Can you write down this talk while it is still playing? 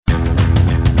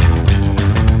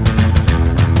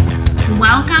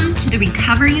Welcome to the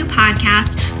Recover You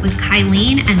podcast with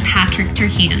Kylene and Patrick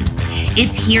Terhune.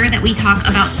 It's here that we talk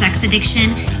about sex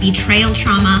addiction, betrayal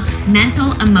trauma,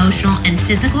 mental, emotional, and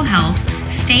physical health,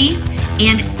 faith,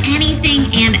 and anything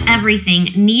and everything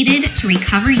needed to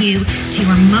recover you to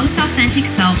your most authentic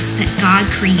self that God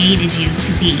created you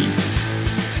to be.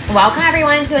 Welcome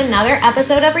everyone to another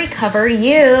episode of Recover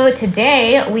You.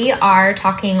 Today we are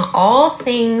talking all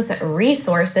things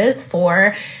resources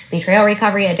for betrayal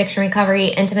recovery, addiction recovery,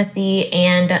 intimacy,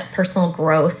 and personal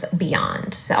growth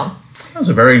beyond. So that was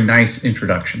a very nice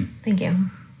introduction. Thank you.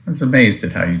 I was amazed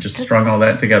at how you just strung all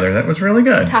that together. That was really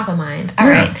good. Top of mind. All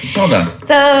right. Well done.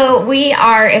 So we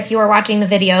are, if you are watching the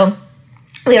video,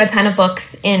 we have a ton of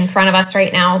books in front of us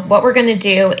right now. What we're going to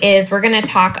do is we're going to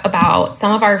talk about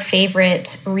some of our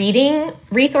favorite reading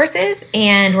resources,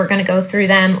 and we're going to go through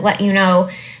them, let you know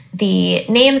the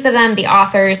names of them, the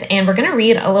authors, and we're going to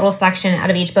read a little section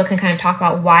out of each book and kind of talk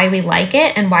about why we like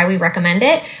it and why we recommend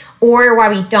it, or why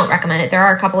we don't recommend it. There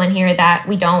are a couple in here that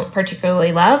we don't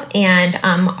particularly love and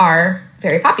are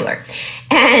very popular.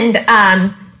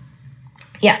 And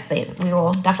yes, we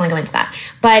will definitely go into that.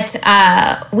 But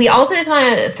we also just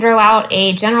want to throw out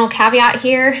a general caveat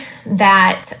here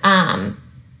that,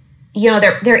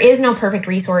 there is no perfect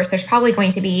resource. There's probably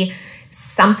going to be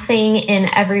something in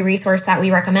every resource that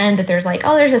we recommend that there's like,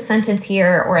 oh, there's a sentence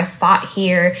here or a thought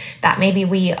here that maybe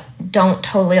we don't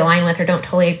totally align with or don't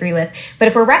totally agree with. But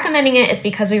if we're recommending it, it's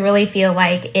because we really feel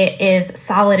like it is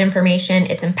solid information.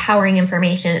 It's empowering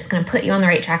information. It's going to put you on the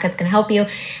right track. It's going to help you.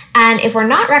 And if we're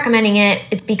not recommending it,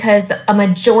 it's because a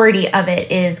majority of it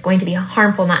is going to be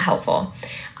harmful, not helpful.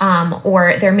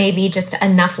 Or there may be just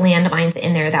enough landmines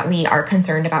in there that we are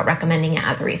concerned about recommending it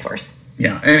as a resource.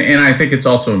 Yeah, and I think it's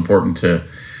also important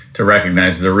to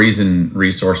recognize the reason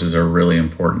resources are really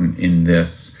important in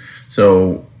this.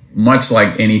 So much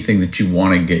like anything that you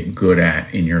want to get good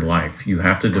at in your life, you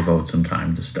have to devote some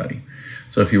time to study.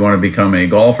 So if you want to become a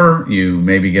golfer, you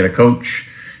maybe get a coach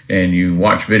and you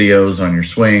watch videos on your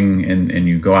swing and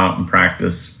you go out and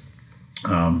practice.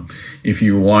 If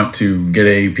you want to get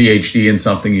a PhD in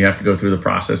something, you have to go through the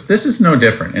process. This is no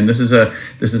different, and this is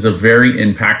a very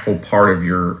impactful part of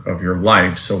your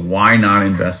life. So why not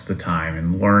invest the time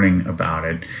in learning about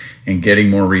it and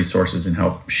getting more resources and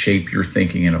help shape your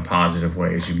thinking in a positive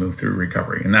way as you move through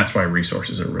recovery? And that's why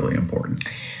resources are really important.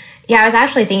 Yeah, I was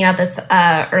actually thinking about this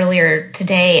earlier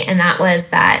today, and that was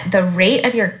that the rate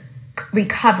of your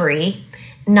recovery,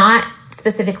 not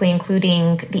specifically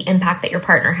including the impact that your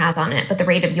partner has on it, but the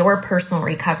rate of your personal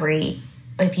recovery,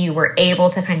 if you were able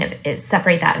to kind of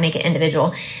separate that and make it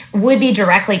individual, would be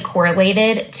directly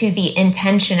correlated to the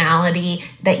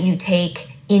intentionality that you take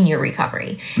in your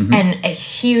recovery. Mm-hmm. And a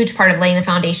huge part of laying the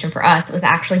foundation for us was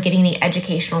actually getting the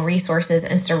educational resources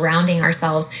and surrounding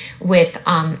ourselves with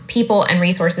people and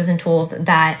resources and tools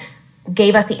that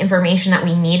gave us the information that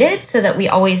we needed so that we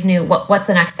always knew what's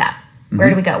the next step. Where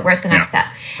do we go? Where's the next step?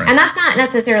 Right. And that's not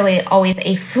necessarily always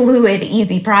a fluid,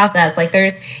 easy process. Like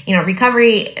there's,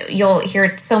 recovery, you'll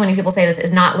hear so many people say this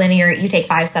is not linear. You take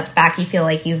 5 steps back, you feel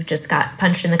like you've just got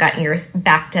punched in the gut and you're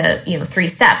back to, 3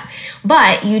 steps.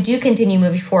 But you do continue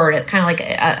moving forward. It's kind of like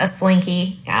a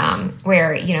slinky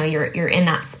where, you're in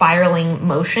that spiraling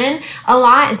motion a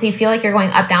lot. And so you feel like you're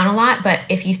going up, down a lot. But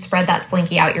if you spread that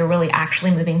slinky out, you're really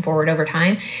actually moving forward over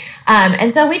time.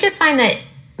 And so we just find that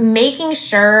making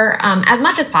sure as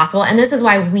much as possible, and this is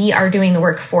why we are doing the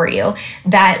work for you,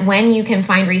 that when you can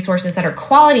find resources that are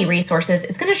quality resources,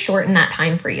 it's going to shorten that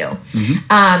time for you.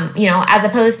 Mm-hmm. As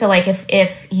opposed to like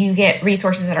if you get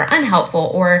resources that are unhelpful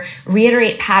or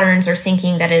reiterate patterns or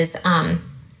thinking that is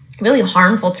really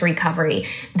harmful to recovery,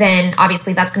 then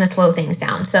obviously that's going to slow things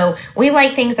down. So we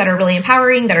like things that are really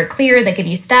empowering, that are clear, that give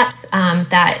you steps,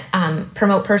 that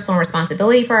promote personal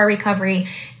responsibility for our recovery.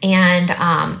 And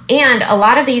a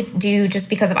lot of these do just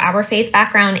because of our faith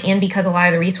background and because a lot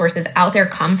of the resources out there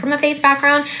come from a faith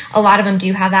background. A lot of them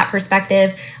do have that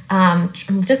perspective. I'm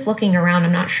just looking around.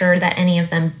 I'm not sure that any of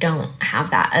them don't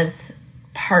have that as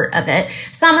part of it.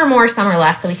 Some are more, some are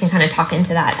less. So we can kind of talk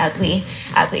into that as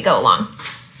we go along.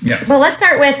 Yeah. But let's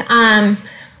start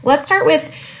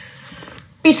with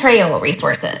betrayal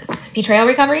resources. Betrayal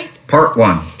recovery? Part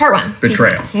 1.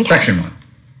 Betrayal. Okay. Section 1.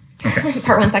 Okay.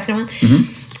 Part 1, section 1?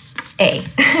 Mm-hmm.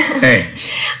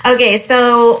 A. Okay,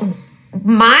 so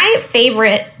my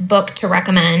favorite book to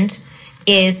recommend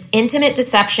is Intimate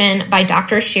Deception by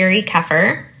Dr. Sherry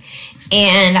Keffer.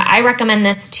 And I recommend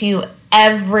this to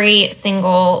every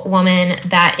single woman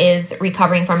that is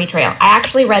recovering from betrayal. I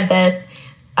actually read this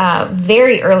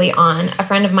very early on. A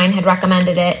friend of mine had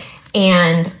recommended it,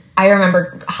 and I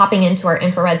remember hopping into our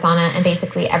infrared sauna, and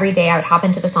basically every day I would hop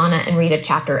into the sauna and read a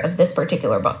chapter of this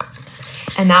particular book.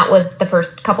 And that was the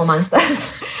first couple months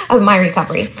of my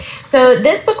recovery. So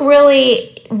this book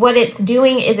really, what it's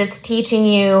doing is it's teaching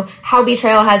you how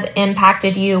betrayal has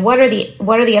impacted you. What are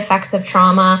the effects of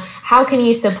trauma? How can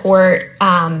you support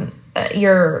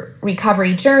your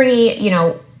recovery journey? You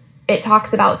know, it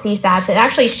talks about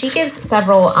CSATs. She gives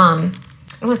several, I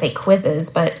don't want to say quizzes,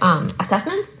 but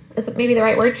assessments is maybe the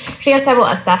right word. She has several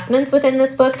assessments within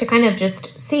this book to kind of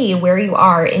just see where you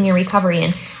are in your recovery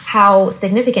and how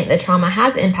significant the trauma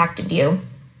has impacted you,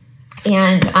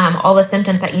 and all the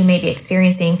symptoms that you may be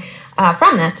experiencing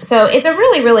from this. So it's a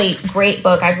really, really great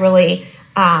book. I've really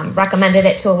recommended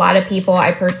it to a lot of people.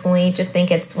 I personally just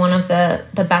think it's one of the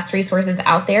best resources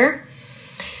out there.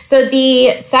 So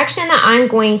the section that I'm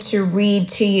going to read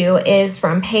to you is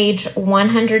from page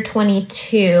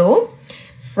 122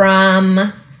 from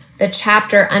the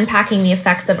chapter Unpacking the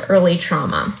Effects of Early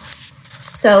Trauma.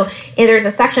 So there's a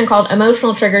section called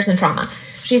Emotional Triggers and Trauma.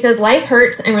 She says, life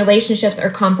hurts and relationships are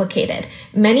complicated.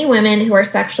 Many men who are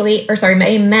sexually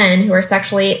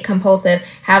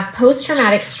compulsive have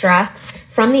post-traumatic stress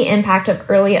from the impact of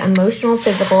early emotional,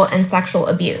 physical, and sexual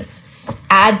abuse.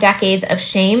 Add decades of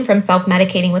shame from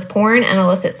self-medicating with porn and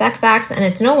illicit sex acts, and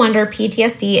it's no wonder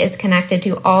PTSD is connected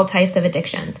to all types of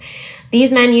addictions.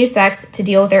 These men use sex to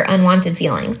deal with their unwanted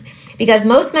feelings. Because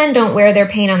most men don't wear their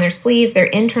pain on their sleeves, their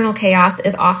internal chaos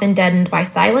is often deadened by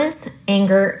silence,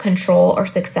 anger, control, or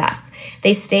success.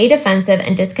 They stay defensive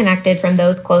and disconnected from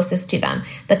those closest to them.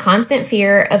 The constant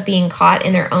fear of being caught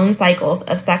in their own cycles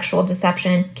of sexual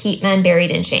deception keep men buried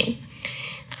in shame.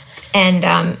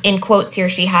 And in quotes here,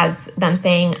 she has them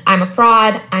saying, I'm a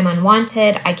fraud, I'm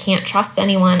unwanted, I can't trust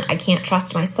anyone, I can't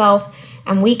trust myself,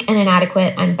 I'm weak and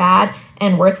inadequate, I'm bad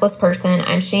and worthless person,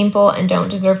 I'm shameful and don't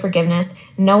deserve forgiveness,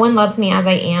 no one loves me as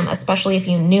I am, especially if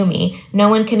you knew me, no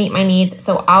one can meet my needs,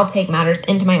 so I'll take matters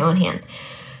into my own hands.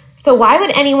 So why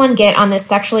would anyone get on this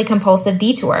sexually compulsive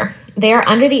detour? They are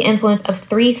under the influence of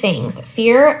three things: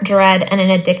 fear, dread, and an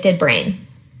addicted brain.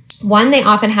 1, they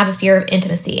often have a fear of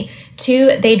intimacy.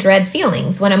 2, they dread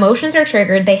feelings. When emotions are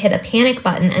triggered, they hit a panic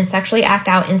button and sexually act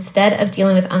out instead of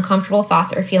dealing with uncomfortable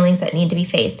thoughts or feelings that need to be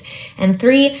faced. And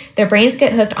 3, their brains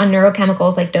get hooked on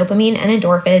neurochemicals like dopamine and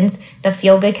endorphins, the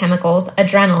feel-good chemicals,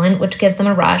 adrenaline, which gives them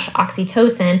a rush,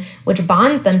 oxytocin, which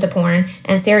bonds them to porn,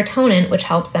 and serotonin, which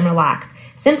helps them relax.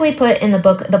 Simply put, in the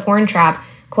book, The Porn Trap,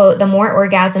 quote, the more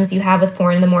orgasms you have with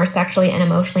porn, the more sexually and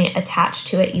emotionally attached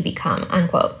to it you become,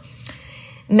 unquote.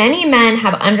 Many men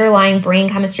have underlying brain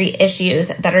chemistry issues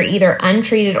that are either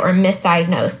untreated or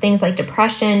misdiagnosed. Things like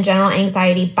depression, general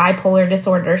anxiety, bipolar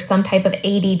disorder, some type of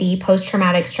ADD,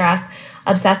 post-traumatic stress,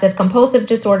 obsessive compulsive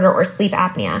disorder, or sleep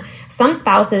apnea. Some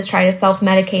spouses try to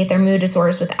self-medicate their mood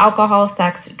disorders with alcohol,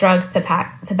 sex, drugs,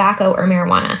 tobacco, or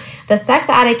marijuana. The sex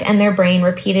addict and their brain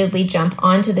repeatedly jump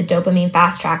onto the dopamine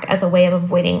fast track as a way of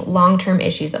avoiding long-term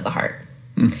issues of the heart.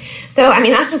 So, I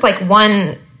mean, that's just like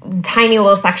one tiny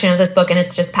little section of this book, and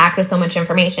it's just packed with so much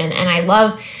information. And I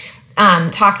love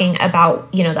talking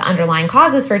about, you know, the underlying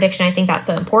causes for addiction. I think that's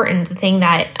so important. The thing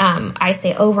that I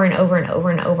say over and over and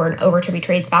over and over and over to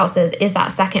betrayed spouses is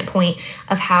that second point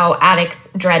of how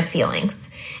addicts dread feelings.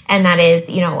 And that is,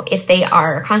 you know, if they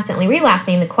are constantly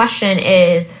relapsing, the question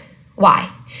is why?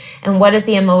 And what is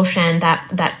the emotion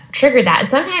that triggered that? And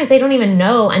sometimes they don't even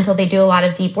know until they do a lot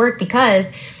of deep work,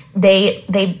 because they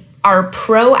are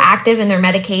proactive in their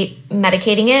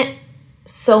medicating it,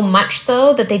 so much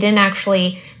so that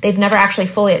they've never actually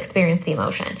fully experienced the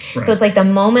emotion. Right. So it's like the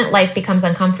moment life becomes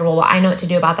uncomfortable, well, I know what to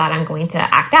do about that. I'm going to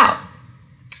act out.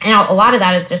 And a lot of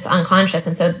that is just unconscious.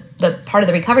 And so the part of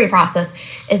the recovery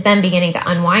process is then beginning to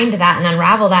unwind that and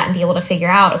unravel that and be able to figure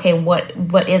out, okay, what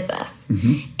is this?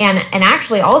 Mm-hmm. And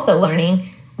actually also learning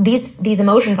these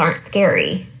emotions aren't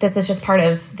scary. This is just part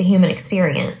of the human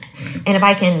experience. Right. And if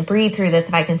I can breathe through this,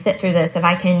 if I can sit through this, if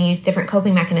I can use different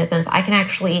coping mechanisms, I can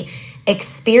actually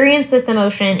experience this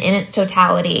emotion in its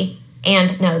totality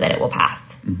and know that it will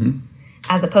pass. Mm-hmm.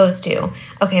 As opposed to,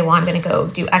 okay, well, I'm going to go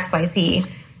do X, Y, Z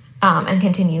and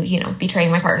continue, you know, betraying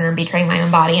my partner and betraying my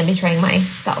own body and betraying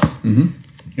myself. Mm-hmm.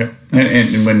 Yep.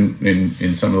 And when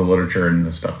in some of the literature and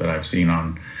the stuff that I've seen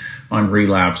on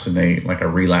relapse, and they like a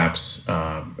relapse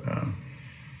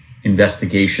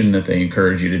investigation that they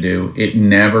encourage you to do, it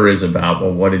never is about,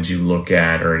 well, what did you look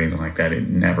at or anything like that.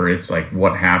 It's like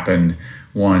what happened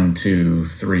 1, 2,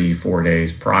 3, 4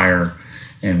 days prior,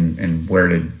 and where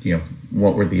did, you know,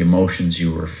 what were the emotions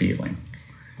you were feeling?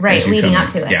 Right, leading up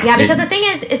to it. Yeah, because the thing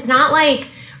is, it's not like,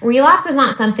 relapse is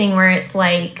not something where it's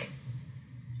like,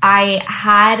 I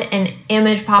had an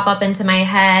image pop up into my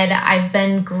head. I've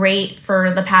been great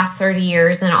for the past 30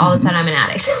 years, and all of a sudden I'm an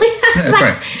addict.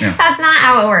 That's not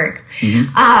how it works.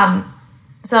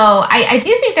 So I do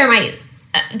think there might,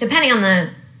 depending on the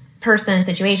person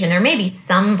situation, there may be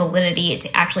some validity to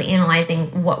actually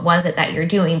analyzing what was it that you're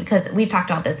doing, because we've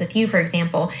talked about this with you, for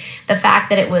example, the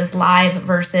fact that it was live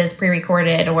versus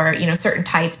pre-recorded, or certain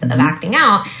types of acting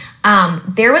out.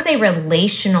 There was a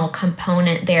relational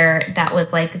component there that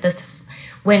was like this.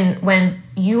 When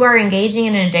you are engaging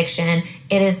in an addiction,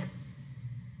 it is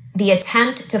the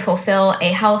attempt to fulfill a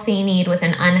healthy need with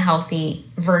an unhealthy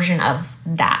version of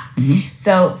that.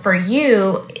 So for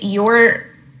you, your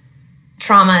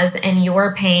traumas and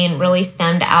your pain really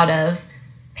stemmed out of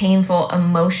painful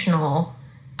emotional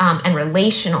and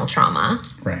relational trauma.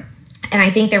 Right. And I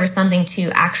think there was something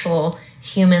to actual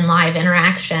human live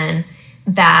interaction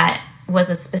that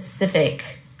was a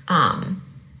specific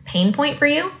pain point for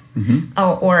you,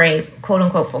 or a quote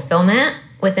unquote fulfillment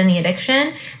within the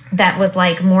addiction that was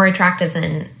like more attractive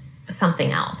than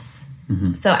something else.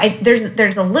 So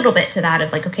there's a little bit to that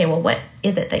of like, okay, well, what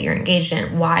is it that you're engaged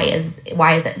in? Why is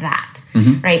it that?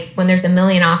 Right? When there's a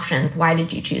million options, why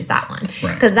did you choose that one?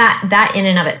 Because that in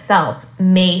and of itself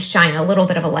may shine a little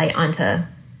bit of a light onto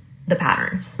the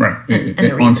patterns. Right. And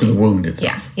onto the wound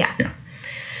itself. Yeah.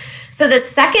 So the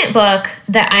second book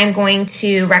that I'm going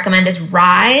to recommend is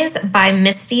Rise by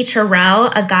Misty Terrell,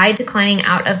 A Guide to Climbing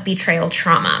Out of Betrayal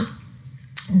Trauma.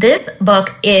 This book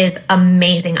is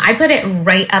amazing. I put it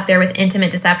right up there with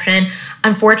Intimate Deception.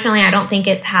 Unfortunately, I don't think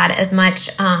it's had as much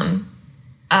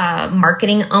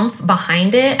marketing oomph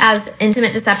behind it as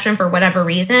Intimate Deception for whatever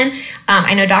reason.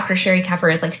 I know Dr. Sherry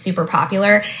Keffer is like super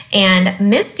popular, and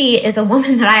Misty is a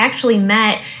woman that I actually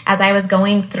met as I was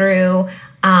going through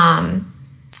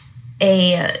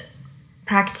a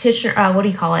practitioner, what do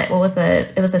you call it?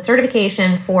 It was a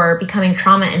certification for becoming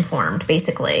trauma informed,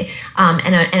 basically,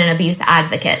 and an abuse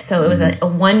advocate. So it was a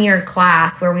 1-year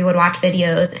class where we would watch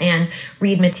videos and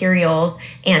read materials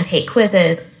and take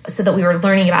quizzes, so that we were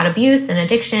learning about abuse and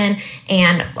addiction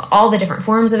and all the different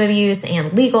forms of abuse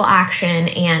and legal action.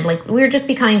 And like, we were just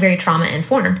becoming very trauma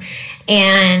informed.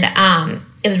 And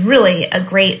it was really a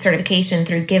great certification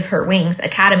through Give Her Wings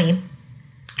Academy.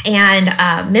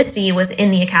 And Misty was in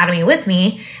the academy with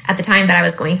me at the time that I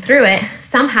was going through it.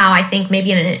 Somehow, I think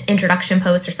maybe in an introduction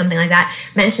post or something like that,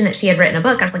 mentioned that she had written a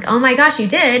book. I was like, oh my gosh, you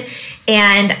did.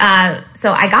 And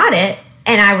so I got it,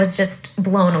 and I was just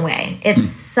blown away. It's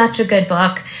such a good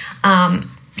book.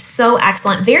 So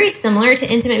excellent. Very similar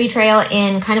to Intimate Betrayal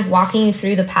in kind of walking you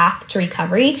through the path to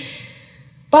recovery.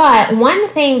 But one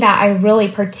thing that I really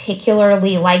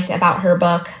particularly liked about her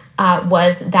book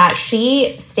was that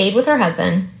she stayed with her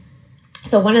husband.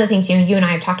 So one of the things, you and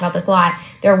I have talked about this a lot,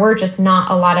 there were just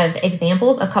not a lot of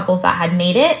examples of couples that had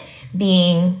made it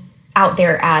being out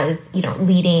there as,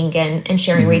 leading and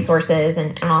sharing resources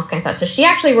and all this kind of stuff. So she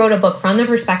actually wrote a book from the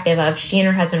perspective of she and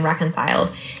her husband reconciled.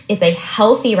 It's a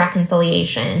healthy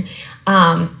reconciliation.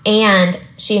 And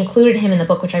she included him in the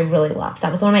book, which I really loved. That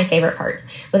was one of my favorite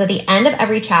parts, was at the end of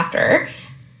every chapter,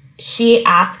 she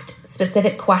asked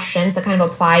specific questions that kind of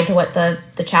applied to what the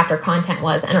chapter content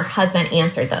was, and her husband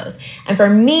answered those. And for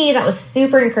me, that was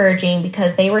super encouraging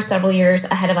because they were several years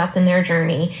ahead of us in their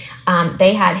journey.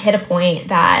 They had hit a point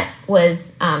that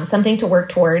was something to work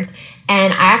towards,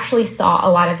 and I actually saw a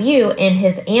lot of you in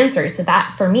his answers. So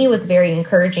that for me was very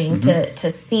encouraging to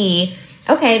see,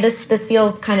 okay, this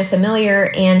feels kind of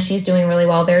familiar, and she's doing really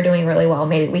well, they're doing really well,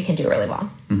 maybe we can do really well.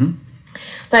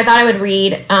 So I thought I would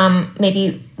read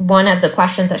maybe one of the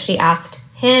questions that she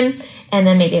asked him, and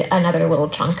then maybe another little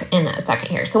chunk in a second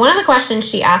here. So one of the questions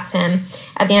she asked him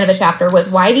at the end of a chapter was,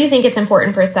 why do you think it's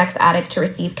important for a sex addict to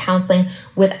receive counseling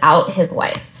without his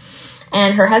wife?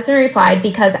 And her husband replied,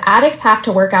 because addicts have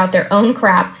to work out their own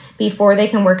crap before they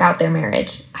can work out their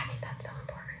marriage. I think that's so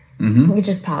important. We could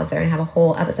just pause there and have a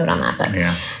whole episode on that. But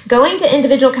going to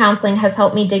individual counseling has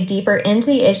helped me dig deeper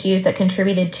into the issues that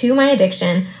contributed to my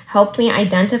addiction, helped me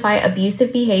identify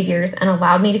abusive behaviors, and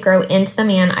allowed me to grow into the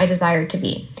man I desired to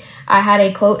be. I had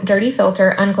a, quote, dirty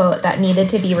filter, unquote, that needed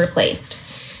to be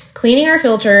replaced. Cleaning our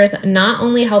filters not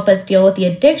only help us deal with the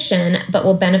addiction, but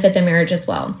will benefit the marriage as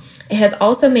well. It has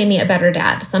also made me a better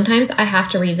dad. Sometimes I have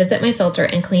to revisit my filter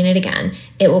and clean it again.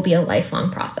 It will be a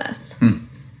lifelong process.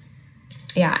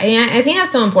 Yeah, I think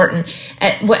that's so important.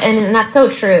 And that's so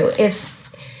true. If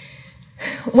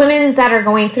women that are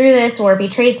going through this, or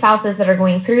betrayed spouses that are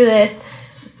going through this,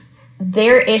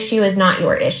 their issue is not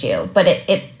your issue, but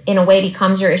it in a way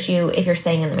becomes your issue if you're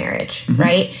staying in the marriage,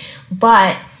 right?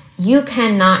 But you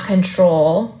cannot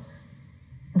control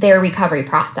their recovery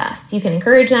process. You can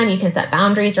encourage them, you can set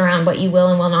boundaries around what you will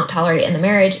and will not tolerate in the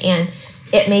marriage. And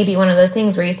it may be one of those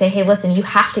things where you say, hey, listen, you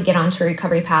have to get onto a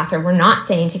recovery path, or we're not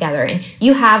staying together. And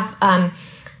you have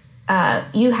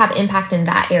impact in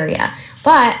that area.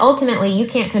 But ultimately, you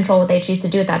can't control what they choose to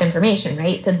do with that information,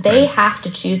 right? So they have to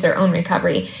choose their own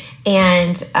recovery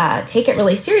and take it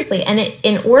really seriously. And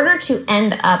in order to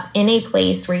end up in a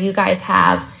place where you guys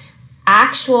have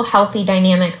actual healthy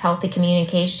dynamics, healthy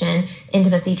communication,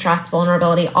 intimacy, trust,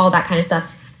 vulnerability, all that kind of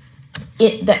stuff,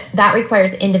 that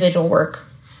requires individual work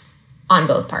on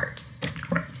both parts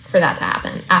for that to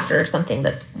happen after something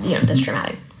that, this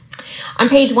traumatic. On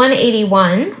page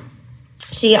 181,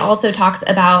 she also talks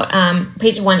about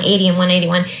page 180 and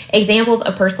 181, examples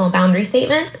of personal boundary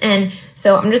statements. And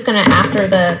so I'm just going to, after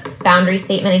the boundary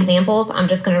statement examples, I'm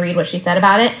just going to read what she said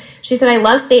about it. She said, I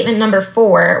love statement number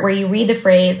 4, where you read the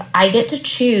phrase, I get to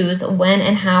choose when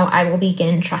and how I will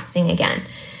begin trusting again.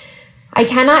 I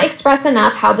cannot express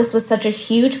enough how this was such a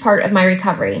huge part of my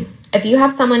recovery. If you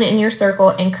have someone in your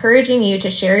circle encouraging you to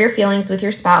share your feelings with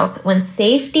your spouse when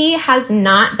safety has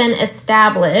not been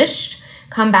established,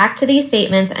 come back to these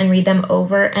statements and read them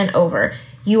over and over.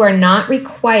 You are not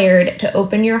required to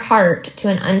open your heart to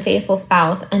an unfaithful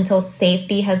spouse until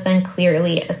safety has been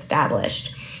clearly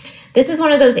established. This is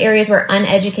one of those areas where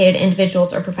uneducated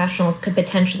individuals or professionals could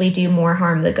potentially do more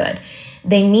harm than good.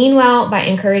 They mean well by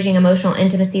encouraging emotional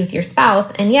intimacy with your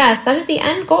spouse, and yes, that is the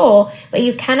end goal, but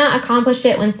you cannot accomplish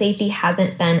it when safety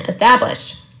hasn't been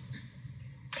established.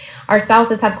 Our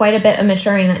spouses have quite a bit of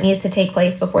maturing that needs to take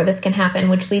place before this can happen,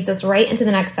 which leads us right into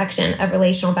the next section of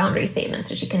relational boundary statements,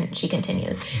 which she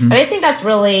continues. Mm-hmm. But I think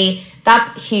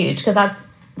that's huge, because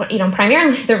that's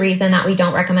primarily the reason that we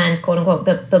don't recommend quote unquote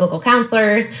biblical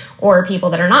counselors, or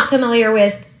people that are not familiar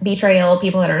with betrayal,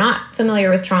 people that are not familiar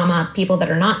with trauma, people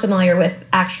that are not familiar with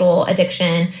actual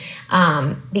addiction,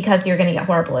 because you're going to get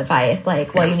horrible advice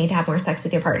like, well, you need to have more sex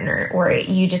with your partner, or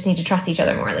you just need to trust each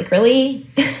other more. Like, really?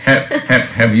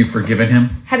 Have you forgiven him?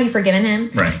 Have you forgiven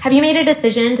him? Right. Have you made a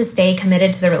decision to stay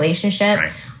committed to the relationship?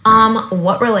 Right.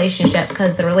 What relationship?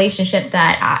 Because the relationship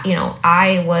that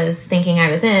I was thinking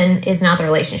I was in is not the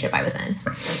relationship I was in.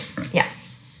 Right. Yeah.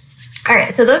 All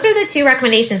right. So those are the 2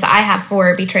 recommendations that I have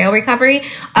for betrayal recovery.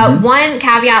 One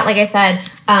caveat, like I said,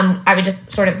 I would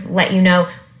just sort of let you know,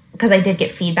 because I did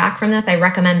get feedback from this. I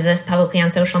recommended this publicly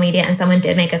on social media, and someone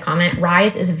did make a comment.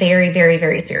 Rise is very, very,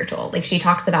 very spiritual. Like, she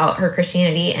talks about her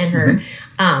Christianity and her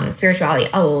spirituality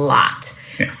a lot.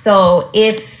 Yeah. So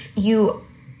if you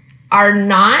are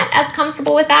not as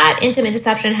comfortable with that, Intimate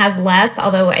Deception has less,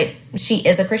 although she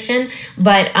is a Christian,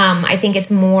 but I think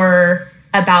it's more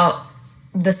about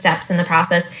the steps in the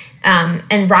process.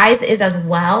 And Rise is as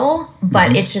well,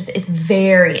 but it's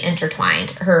very intertwined.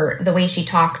 The way she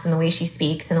talks and the way she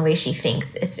speaks and the way she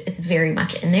thinks, it's very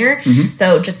much in there.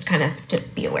 So just kind of to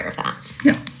be aware of that.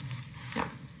 Yeah.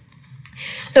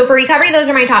 So for recovery, those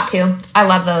are my top 2. I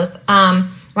love those.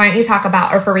 Why don't you talk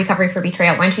about, or for recovery for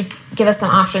betrayal, why don't you give us some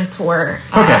options for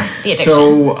the addiction?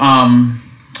 So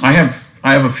I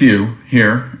have a few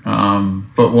here,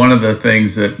 but one of the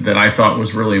things that I thought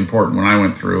was really important when I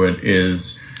went through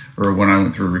it when I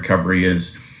went through recovery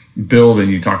is build, and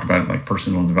you talked about it, like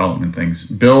personal development things,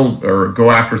 build or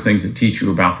go after things that teach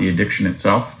you about the addiction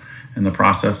itself and the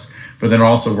process, but then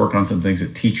also work on some things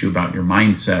that teach you about your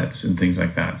mindsets and things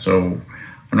like that. So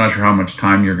I'm not sure how much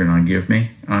time you're going to give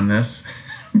me on this.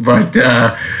 But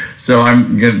so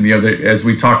I'm going to, as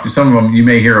we talk to some of them, you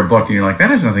may hear a book and you're like, that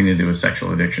has nothing to do with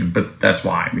sexual addiction. But that's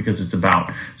why, because it's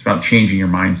about changing your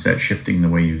mindset, shifting the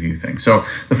way you view things. So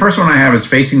the first one I have is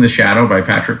Facing the Shadow by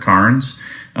Patrick Carnes.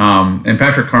 And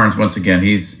Patrick Carnes, once again,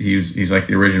 he's like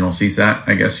the original CSAT,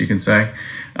 I guess you can say.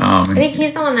 I think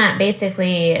he's the one that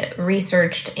basically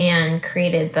researched and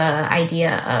created the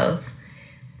idea of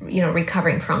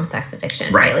recovering from sex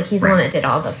addiction, right? Like, he's the one that did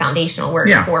all the foundational work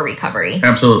for recovery.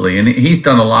 Absolutely. And he's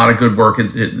done a lot of good work.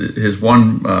 His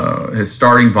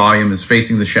starting volume is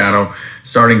Facing the Shadow,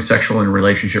 Starting Sexual and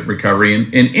Relationship Recovery.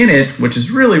 And in it, which is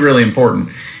really, really important,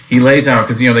 he lays out,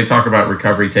 because, they talk about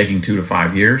recovery taking 2 to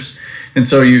 5 years. And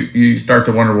so you start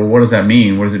to wonder, well, what does that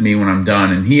mean? What does it mean when I'm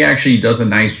done? And he actually does a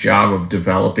nice job of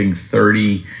developing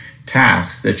 30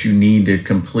 tasks that you need to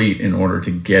complete in order to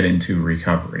get into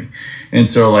recovery. And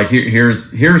so, like,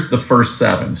 here's the first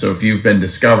 7. So if you've been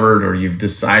discovered or you've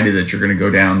decided that you're going to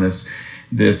go down this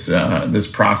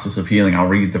process of healing, I'll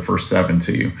read the first 7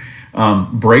 to you.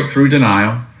 Break through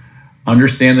denial,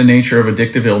 understand the nature of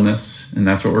addictive illness, and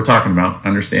that's what we're talking about,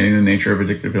 understanding the nature of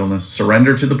addictive illness,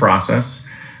 surrender to the process,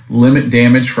 limit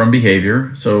damage from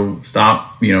behavior. So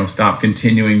stop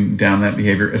continuing down that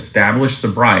behavior, establish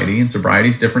sobriety, and sobriety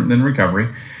is different than recovery,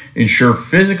 ensure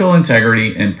physical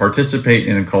integrity, and participate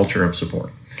in a culture of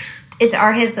support.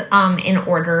 Are his in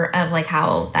order of like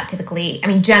how that typically, I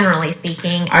mean, generally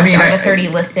speaking, are the 30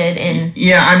 listed in?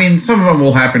 Yeah, I mean, some of them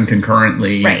will happen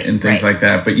concurrently and things like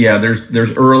that. But yeah,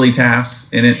 there's early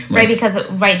tasks in it. Right, because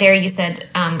right there you said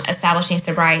establishing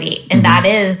sobriety, and that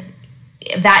is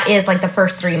like the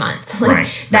first 3 months. Like,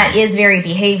 that is very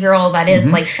behavioral. That is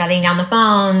like shutting down the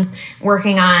phones,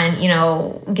 working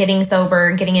on, getting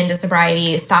sober, getting into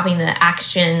sobriety, stopping the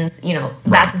actions,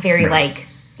 that's very like,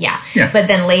 yeah. But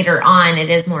then later on, it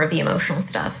is more of the emotional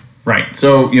stuff. Right.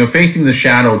 So, Facing the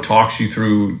Shadow walks you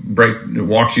through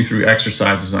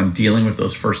exercises on dealing with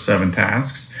those first 7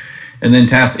 tasks. And then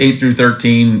tasks 8 through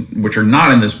 13, which are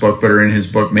not in this book, but are in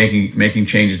his book, Making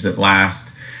Changes That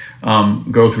Last,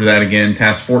 go through that again.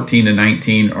 Tasks 14 to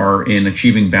 19 are in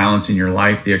achieving balance in your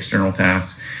life, the external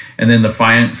tasks. And then the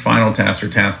final tasks are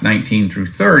tasks 19 through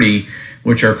 30,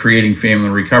 which are creating family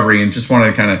recovery. And just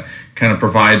wanted to kind of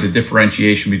provide the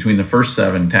differentiation between the first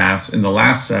 7 tasks and the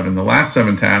last 7. The last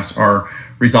 7 tasks are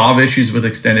resolve issues with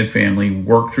extended family,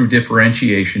 work through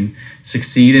differentiation,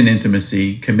 succeed in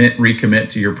intimacy, recommit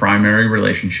to your primary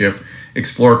relationship,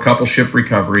 explore coupleship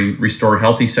recovery, restore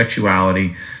healthy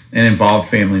sexuality, and involve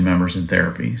family members in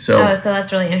therapy. So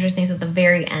that's really interesting. So at the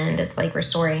very end, it's like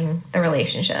restoring the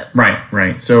relationship.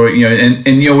 Right. So,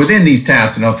 and within these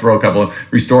tasks, and I'll throw a couple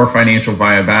of: restore financial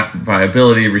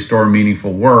viability, restore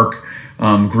meaningful work,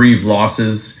 grieve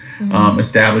losses,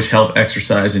 establish health,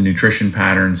 exercise, and nutrition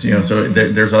patterns. So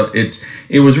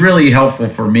it was really helpful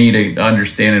for me to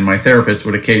understand, and my therapist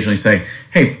would occasionally say,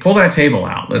 "Hey, pull that table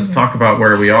out. Let's talk about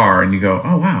where we are." And you go,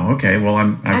 "Oh wow, okay. Well,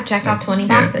 I've checked off 20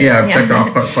 boxes. I've checked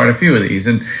off quite a few of these."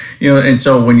 And and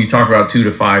so when you talk about 2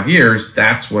 to 5 years,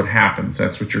 that's what happens.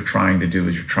 That's what you're trying to do.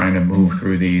 Is you're trying to move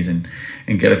through these and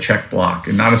get a check block,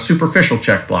 and not a superficial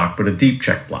check block, but a deep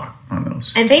check block on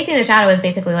those. And Facing the Shadow is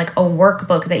basically like a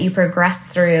workbook that you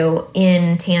progress through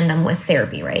in tandem with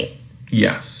therapy, right?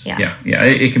 Yes. Yeah.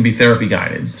 It can be therapy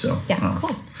guided. So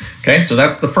cool. Okay, so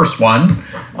that's the first one.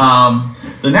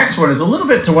 The next one is a little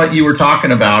bit to what you were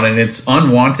talking about, and it's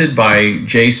Unwanted by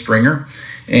Jay Stringer.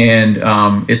 And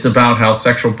it's about how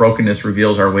sexual brokenness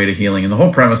reveals our way to healing. And the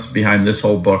whole premise behind this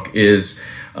whole book is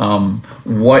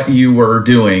what you were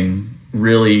doing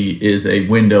really is a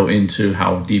window into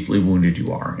how deeply wounded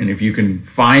you are. And if you can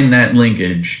find that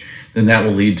linkage, then that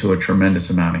will lead to a tremendous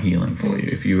amount of healing for you.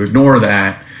 If you ignore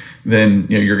that, then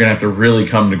you're going to have to really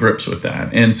come to grips with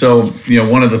that. And so,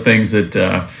 one of the things that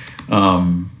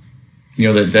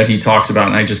that he talks about,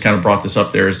 and I just kind of brought this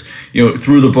up there, is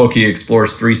through the book he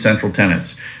explores 3 central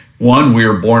tenets. One, we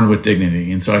are born with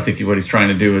dignity, and so I think what he's trying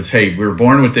to do is, hey, we're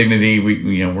born with dignity.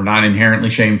 We're not inherently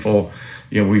shameful.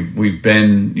 We've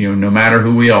been, no matter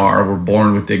who we are, we're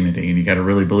born with dignity, and you got to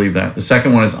really believe that. The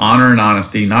second one is honor and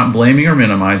honesty, not blaming or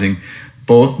minimizing.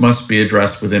 Both must be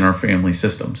addressed within our family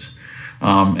systems.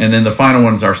 And then the final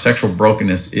one is our sexual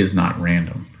brokenness is not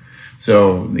random.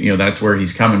 So, that's where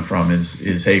he's coming from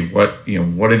is hey,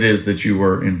 what it is that you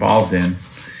were involved in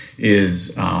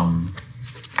is the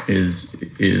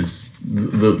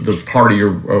part of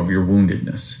your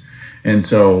woundedness. And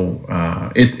so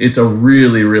it's a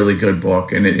really, really good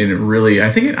book, and it really,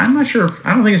 I don't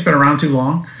think it's been around too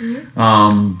long,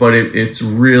 but it's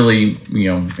really,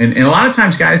 and a lot of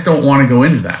times guys don't want to go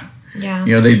into that. Yeah.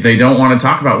 They don't want to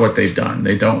talk about what they've done.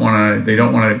 They don't want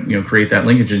to create that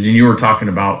linkage. And you were talking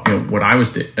about what I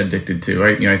was addicted to.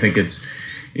 I think it's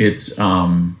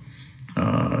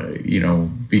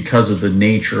because of the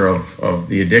nature of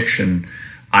the addiction,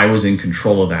 I was in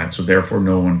control of that, so therefore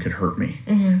no one could hurt me,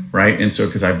 right? And so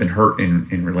because I've been hurt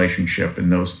in relationship and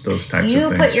those types of things.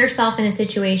 You put yourself in a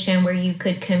situation where you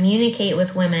could communicate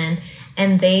with women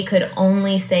and they could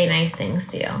only say nice things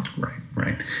to you.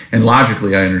 Right. And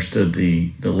logically, I understood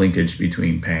the linkage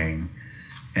between paying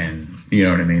and, you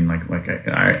know what I mean? Like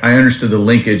I understood the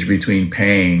linkage between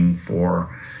paying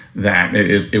for that.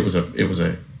 It was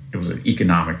an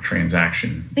economic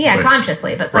transaction. Yeah,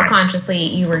 consciously, but subconsciously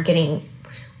you were getting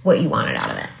what you wanted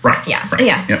out of it. Right. Yeah. Right.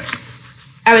 Yeah. Yep.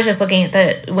 I was just looking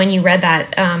at when you read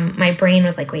that, my brain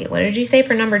was like, wait, what did you say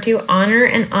for number 2? Honor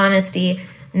and honesty,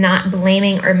 not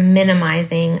blaming or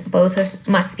minimizing. Both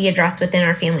must be addressed within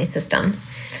our family systems.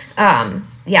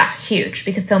 Huge,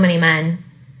 because so many men,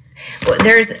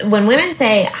 when women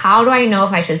say, how do I know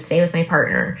if I should stay with my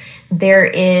partner? There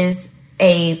is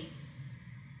a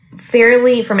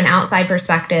fairly, from an outside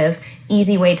perspective,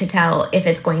 easy way to tell if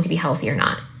it's going to be healthy or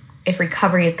not, if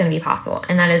recovery is going to be possible.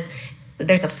 And that is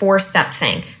there's a 4-step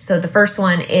thing. So the first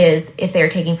one is if they're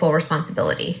taking full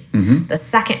responsibility. The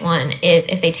second one is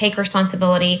if they take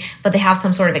responsibility, but they have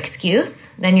some sort of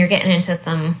excuse, then you're getting into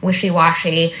some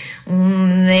wishy-washy.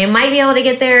 They might be able to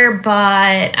get there,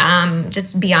 but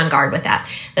just be on guard with that.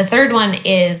 The third one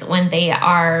is when they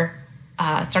are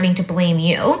starting to blame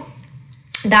you.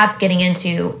 That's getting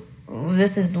into,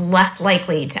 this is less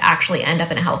likely to actually end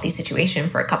up in a healthy situation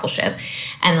for a coupleship.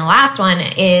 And the last one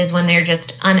is when they're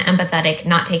just unempathetic,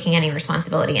 not taking any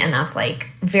responsibility, and that's like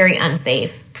very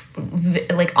unsafe,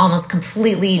 like almost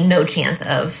completely no chance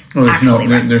of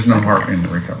there's no heart in the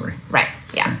recovery. Right.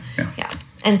 Yeah.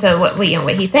 And so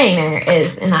what he's saying there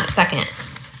is in that second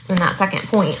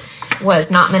point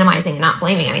was not minimizing and not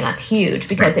blaming. I mean, that's huge,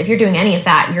 because if you're doing any of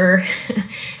that, your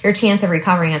chance of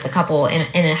recovering as a couple in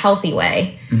a healthy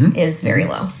way is very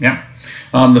low. Yeah.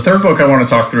 The third book I want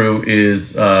to talk through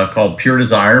is called Pure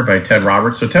Desire by Ted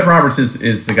Roberts. So Ted Roberts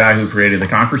is the guy who created the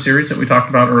Conquer series that we talked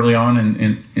about early on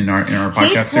in our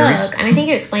podcast series. And I think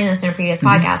you explained this in a previous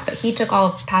podcast, but he took all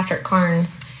of Patrick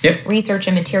Carnes' research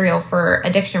and material for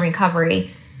addiction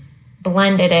recovery,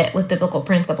 blended it with biblical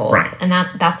principles, and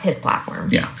that's his platform.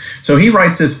 Yeah. So he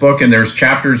writes this book, and there's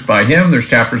chapters by him, there's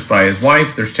chapters by his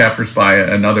wife, there's chapters by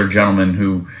another gentleman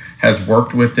who has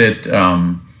worked with it,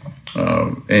 and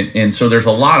so there's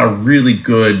a lot of really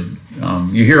good.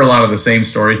 You hear a lot of the same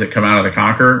stories that come out of the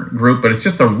Conquer group, but it's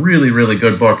just a really, really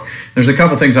good book. There's a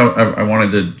couple things I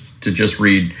wanted to just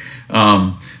read.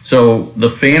 So the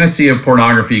fantasy of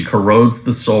pornography corrodes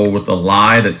the soul with the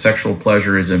lie that sexual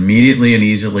pleasure is immediately and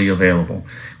easily available.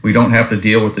 We don't have to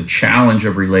deal with the challenge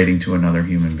of relating to another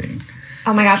human being.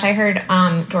 Oh my gosh, I heard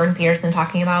Jordan Peterson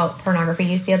talking about pornography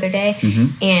use the other day,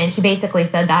 and he basically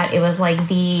said that it was like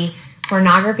the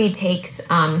pornography takes,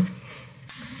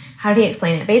 how do you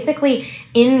explain it? Basically,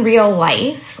 in real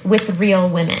life, with real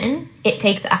women, it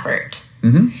takes effort.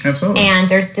 Absolutely. And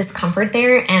there's discomfort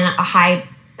there and a high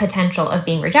potential of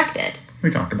being rejected. We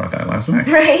talked about that last night.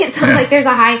 Right? So like there's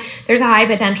a high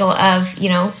potential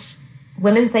of,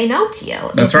 women say no to you.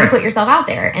 That's if right. You put yourself out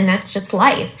there, and that's just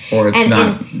life. Or it's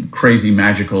not crazy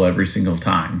magical every single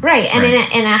time. Right. And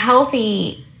in a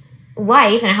healthy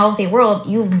life, in a healthy world,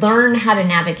 you learn how to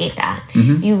navigate that.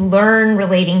 You learn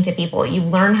relating to people. You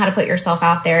learn how to put yourself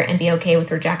out there and be okay with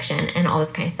rejection and all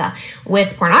this kind of stuff.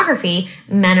 With pornography,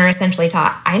 men are essentially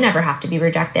taught, I never have to be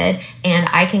rejected, and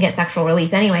I can get sexual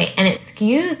release anyway. And it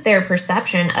skews their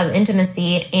perception of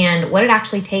intimacy and what it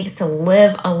actually takes to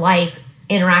live a life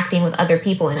interacting with other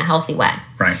people in a healthy way.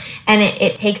 Right. And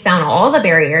it takes down all the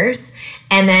barriers,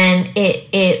 and then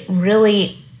it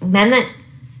really, men that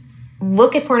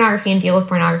look at pornography and deal with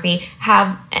pornography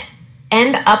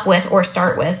end up with or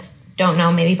start with, don't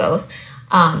know, maybe both,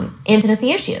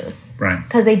 intimacy issues. Right.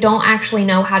 Because they don't actually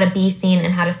know how to be seen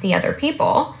and how to see other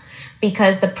people,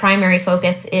 because the primary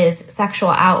focus is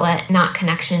sexual outlet, not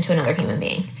connection to another human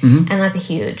being. And that's a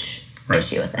huge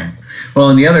issue with it. Well,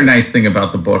 and the other nice thing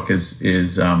about the book is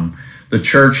the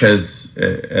church has,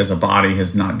 as a body,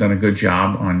 has not done a good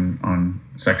job on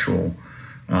sexual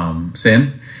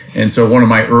sin. And so one of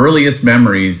my earliest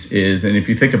memories is, and if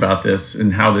you think about this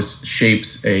and how this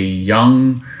shapes a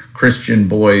young Christian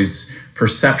boy's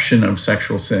perception of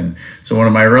sexual sin. So one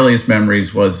of my earliest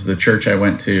memories was the church I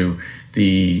went to,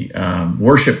 the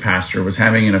worship pastor was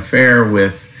having an affair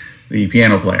with the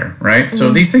piano player, right?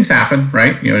 So these things happen,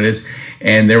 right? It is.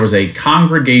 And there was a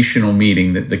congregational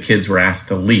meeting that the kids were asked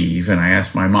to leave, and I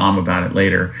asked my mom about it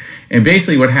later. And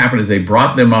basically what happened is they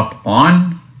brought them up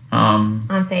on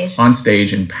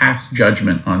stage and passed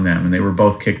judgment on them, and they were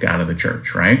both kicked out of the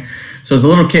church, right? So as a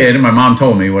little kid, and my mom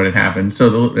told me what had happened,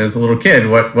 so as a little kid,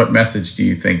 what message do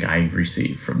you think I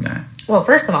received from that? Well,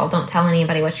 first of all, don't tell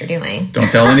anybody what you're doing. Don't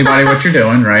tell anybody what you're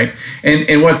doing, right?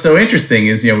 And what's so interesting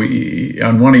is,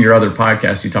 on one of your other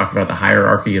podcasts, you talked about the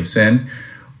hierarchy of sin.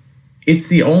 It's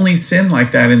the only sin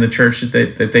like that in the church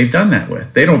that they've done that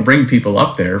with. They don't bring people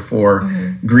up there for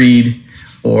greed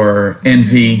or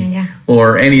envy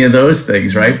or any of those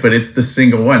things, right? But it's the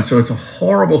single one. So it's a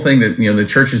horrible thing that, the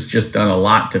church has just done a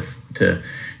lot to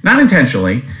not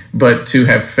intentionally, but to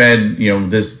have fed,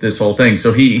 this whole thing.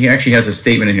 So he actually has a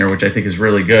statement in here, which I think is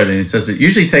really good. And he says, it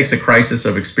usually takes a crisis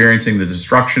of experiencing the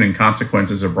destruction and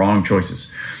consequences of wrong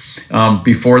choices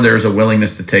before there's a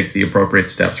willingness to take the appropriate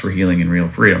steps for healing and real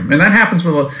freedom. And that happens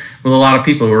with a lot of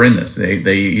people who are in this. They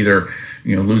either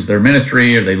lose their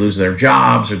ministry, or they lose their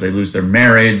jobs, or they lose their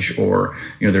marriage, or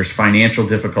there's financial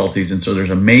difficulties, and so there's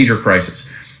a major crisis.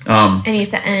 And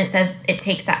it said it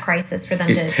takes that crisis for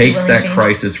them to. It takes that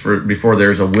crisis before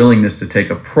there's a willingness to take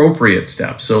appropriate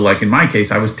steps. So, like in my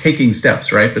case, I was taking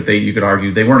steps, right? But you could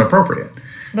argue they weren't appropriate.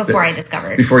 Before I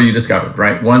discovered. Before you discovered,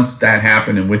 right? Once that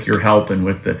happened, and with your help and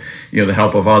with the the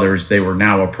help of others, they were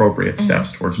now appropriate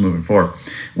steps towards moving forward.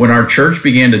 When our church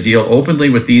began to deal openly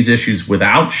with these issues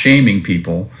without shaming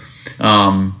people,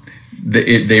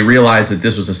 they realized that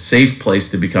this was a safe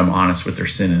place to become honest with their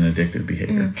sin and addictive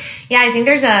behavior. Yeah, I think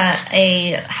there's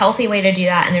a healthy way to do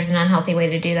that, and there's an unhealthy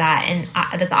way to do that, and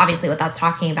that's obviously what that's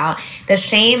talking about. The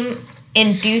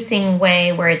shame-inducing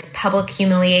way where it's public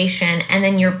humiliation, and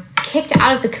then you're kicked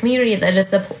out of the community that is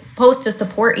supposed to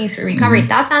support you through recovery.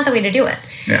 That's not the way to do it.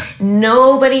 Yeah.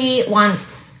 Nobody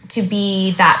wants to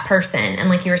be that person, and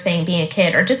like you were saying, being a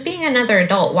kid or just being another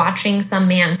adult watching some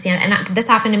man stand, and this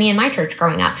happened to me in my church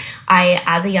growing up. I,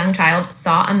 as a young child,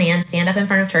 saw a man stand up in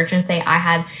front of church and say I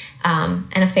had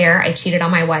an affair, I cheated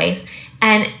on my wife,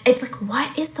 and it's like,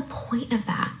 what is the point of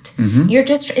that?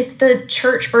 It's the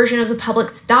church version of the public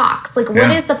stocks. Like,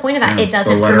 what is the point of that? It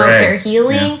doesn't promote their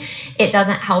healing. It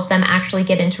doesn't help them actually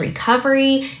get into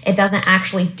recovery. It doesn't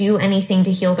actually do anything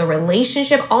to heal the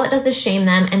relationship. All it does is shame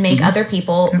them and make other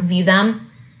people view them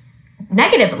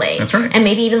negatively. That's right. And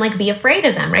maybe even like be afraid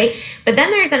of them, right? But then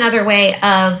there's another way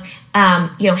of,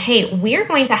 hey, we're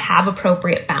going to have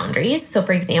appropriate boundaries. So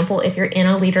for example, if you're in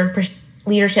a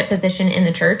leadership position in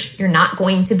the church, you're not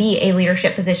going to be a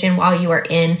leadership position while you are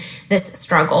in this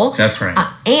struggle. That's right.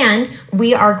 And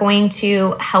we are going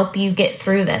to help you get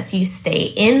through this. You stay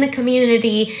in the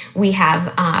community. We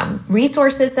have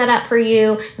resources set up for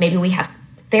you. Maybe we have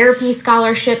therapy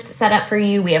scholarships set up for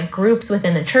you. We have groups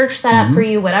within the church set up for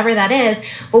you, whatever that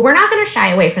is. But we're not going to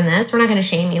shy away from this. We're not going to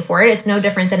shame you for it. It's no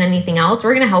different than anything else.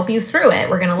 We're going to help you through it.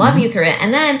 We're going to love you through it.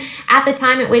 And then at the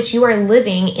time at which you are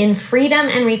living in freedom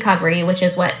and recovery, which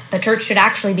is what the church should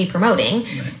actually be promoting,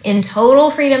 in total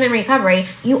freedom and recovery,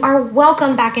 you are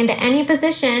welcome back into any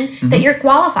position that you're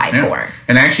qualified for.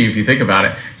 And actually, if you think about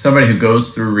it, somebody who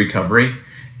goes through recovery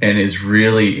and is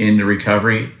really into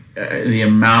recovery, the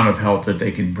amount of help that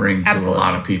they can bring to a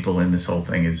lot of people in this whole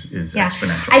thing is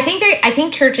exponential. I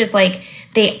think churches, like,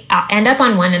 they end up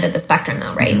on one end of the spectrum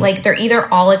though, right? Like, they're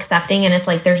either all accepting and it's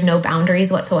like there's no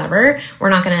boundaries whatsoever. We're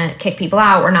not going to kick people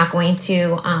out. We're not going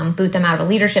to boot them out of a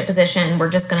leadership position. We're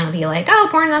just going to be like, oh,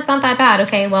 porn, that's not that bad.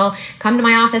 Okay, well, come to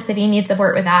my office if you need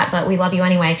support with that, but we love you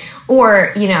anyway.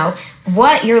 Or,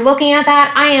 what, you're looking at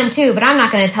that? I am too, but I'm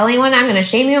not going to tell anyone. I'm going to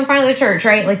shame you in front of the church,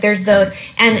 right? Like, there's those,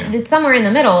 and it's somewhere in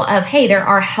the middle of, hey, there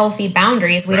are healthy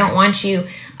boundaries. We don't want you,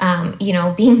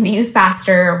 being the youth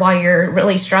pastor while you're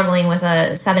really struggling with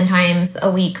a 7 times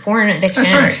a week porn addiction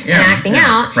and acting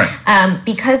out,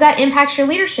 because that impacts your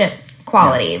leadership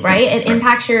quality, right? It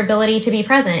impacts your ability to be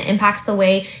present. It impacts the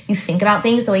way you think about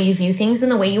things, the way you view things,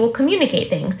 and the way you will communicate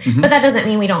things. But that doesn't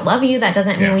mean we don't love you. That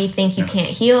doesn't mean we think you can't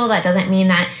heal. That doesn't mean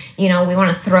that, we want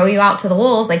to throw you out to the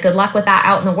wolves. Like, good luck with that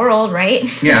out in the world, right?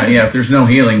 If there's no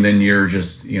healing, then you're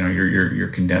just, you're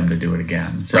condemned to do it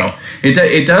again. So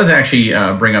it does actually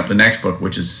bring up the next book,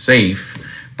 which is Safe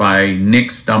by Nick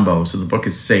Stumbo. So the book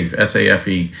is Safe,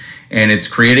 S-A-F-E. And it's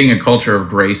creating a culture of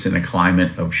grace in a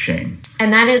climate of shame.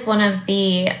 And that is one of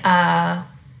the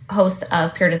hosts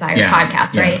of Pure Desire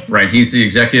podcast, right? Right. He's the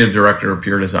executive director of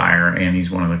Pure Desire, and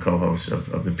he's one of the co-hosts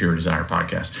of the Pure Desire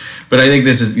podcast. But I think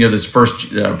this is, this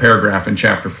first paragraph in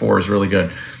chapter 4 is really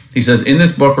good. He says, in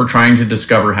this book, we're trying to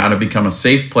discover how to become a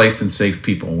safe place and safe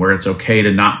people, where it's okay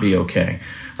to not be okay.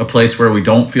 A place where we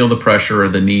don't feel the pressure or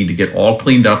the need to get all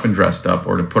cleaned up and dressed up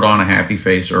or to put on a happy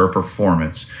face or a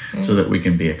performance so that we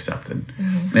can be accepted.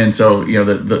 And so,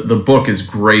 the book is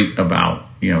great about,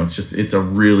 it's a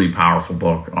really powerful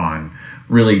book on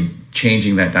really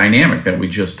changing that dynamic that we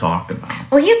just talked about.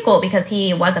 Well, he's cool because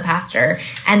he was a pastor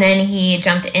and then he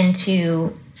jumped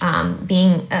into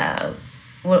being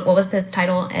what was his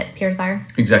title at Pure Desire?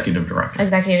 Executive director.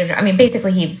 I mean,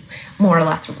 basically, he more or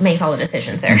less makes all the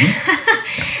decisions there.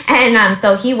 And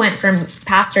so he went from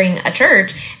pastoring a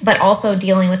church, but also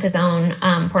dealing with his own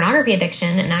pornography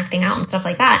addiction and acting out and stuff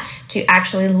like that, to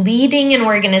actually leading an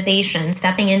organization,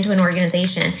 stepping into an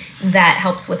organization that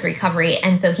helps with recovery.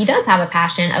 And so he does have a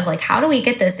passion of, like, how do we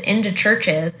get this into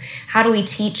churches? How do we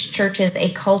teach churches a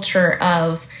culture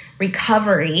of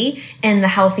recovery in the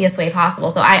healthiest way possible?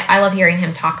 So I love hearing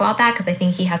him talk about that because I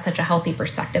think he has such a healthy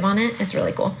perspective on it. It's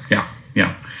really cool.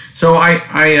 Yeah. So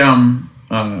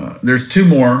there's 2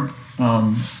 more.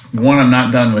 One I'm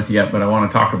not done with yet, but I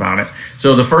want to talk about it.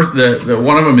 So the first, the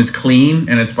one of them is Clean,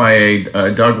 and it's by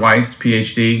a Doug Weiss,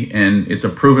 PhD, and it's a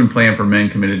proven plan for men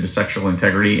committed to sexual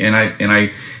integrity. And I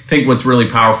think what's really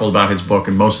powerful about his book,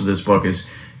 and most of this book,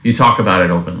 is you talk about it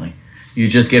openly. You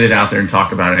just get it out there and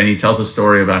talk about it. And he tells a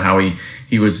story about how he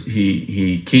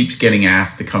keeps getting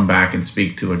asked to come back and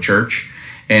speak to a church.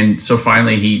 And so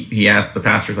finally he asked the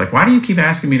pastors, like, why do you keep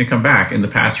asking me to come back? And the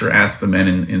pastor asked the men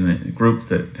in the group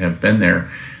that have been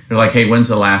there, they're like, hey, when's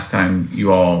the last time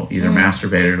you all either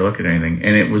masturbated or looked at anything?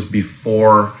 And it was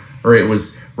it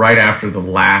was right after the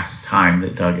last time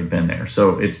that Doug had been there.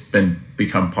 So it's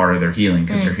become part of their healing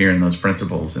because they're hearing those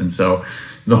principles. And so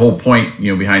the whole point,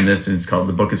 behind this, is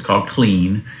the book is called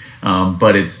Clean,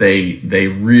 but it's they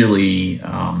really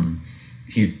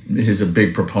he's a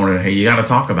big proponent of, hey, you got to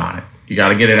talk about it. You got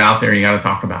to get it out there. You got to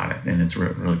talk about it, and it's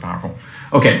really powerful.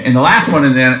 Okay, and the last one,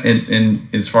 and then in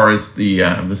as far as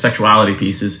the sexuality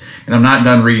pieces, and I'm not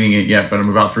done reading it yet, but I'm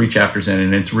about 3 chapters in,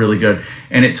 and it's really good.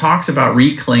 And it talks about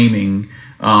reclaiming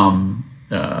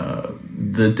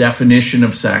the definition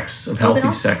of sex, of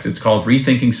healthy sex. It's called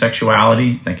Rethinking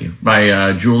Sexuality. Thank you,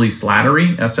 by Julie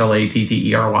Slattery,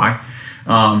 Slattery.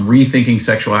 Rethinking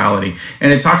Sexuality,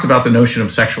 and it talks about the notion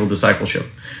of sexual discipleship.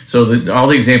 So all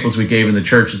the examples we gave in the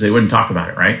church is they wouldn't talk about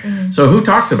it, right? So who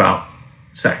talks about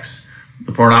sex?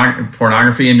 The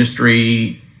pornography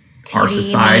industry, TV, our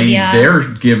society. Media.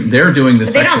 They're doing the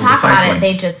sexual discipling. They don't talk about it.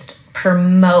 They just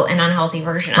promote an unhealthy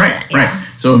version of it. Yeah. Right.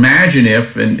 So imagine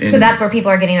if, so that's where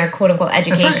people are getting their quote unquote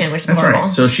education, which is horrible.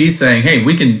 Right. So she's saying, hey,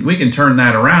 we can turn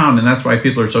that around, and that's why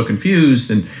people are so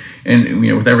confused and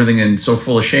with everything and so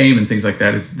full of shame and things like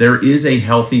that. There is a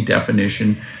healthy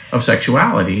definition of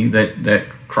sexuality that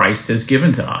Christ has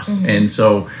given to us, and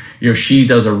so she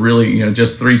does a really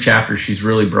just 3 chapters. She's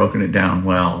really broken it down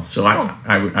well. So cool.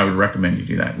 I would recommend you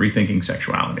do that. Rethinking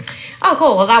Sexuality. Oh,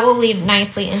 cool. Well, that will lead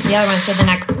nicely into the other one. So the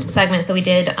next segment. So we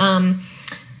did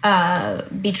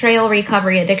betrayal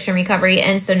recovery, addiction recovery,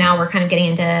 and so now we're kind of getting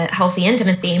into healthy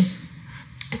intimacy.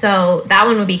 So that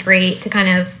one would be great to kind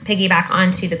of piggyback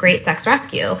onto The Great Sex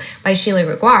Rescue by Sheila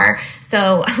Gregoire.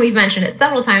 So we've mentioned it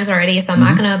several times already, so I'm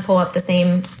not going to pull up the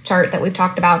same chart that we've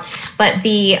talked about. But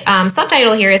the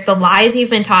subtitle here is The Lies You've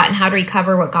Been Taught and How to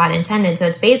Recover What God Intended. So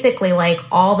it's basically like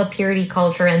all the purity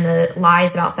culture and the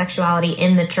lies about sexuality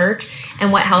in the church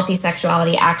and what healthy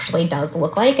sexuality actually does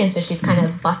look like. And so she's kind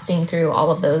of busting through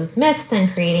all of those myths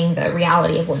and creating the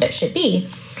reality of what it should be.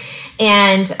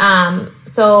 And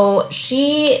so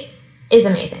she is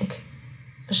amazing.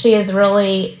 She has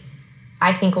really,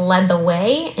 I think, led the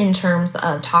way in terms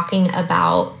of talking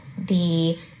about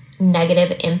the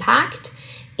negative impact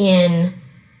in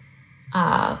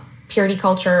purity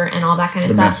culture and all that kind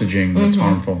of stuff. The messaging that's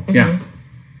harmful.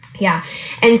 Yeah.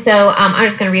 And so I'm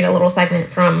just going to read a little segment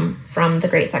from The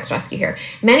Great Sex Rescue here.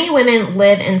 Many women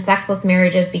live in sexless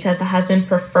marriages because the husband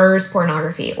prefers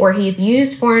pornography, or he's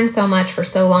used porn so much for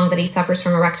so long that he suffers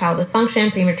from erectile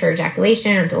dysfunction, premature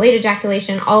ejaculation, or delayed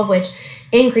ejaculation, all of which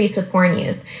increase with porn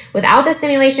use. Without the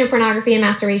stimulation of pornography and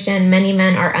masturbation, many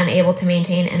men are unable to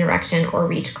maintain an erection or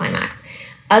reach climax.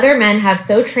 Other men have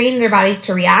so trained their bodies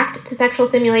to react to sexual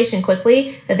stimulation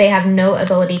quickly that they have no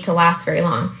ability to last very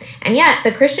long. And yet,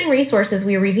 the Christian resources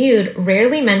we reviewed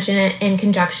rarely mention it in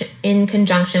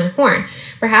conjunction with porn.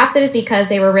 Perhaps it is because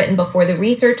they were written before the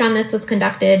research on this was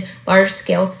conducted.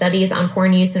 Large-scale studies on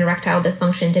porn use and erectile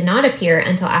dysfunction did not appear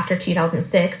until after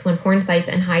 2006, when porn sites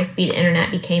and high-speed internet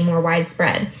became more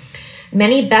widespread.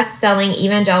 Many best-selling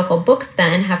evangelical books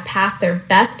then have passed their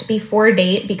best before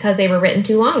date because they were written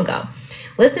too long ago.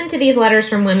 Listen to these letters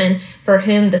from women for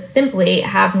whom the simply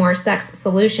have more sex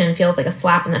solution feels like a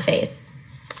slap in the face.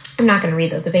 I'm not going to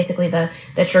read those. So basically the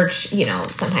church,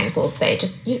 sometimes will say,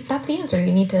 that's the answer.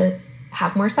 You need to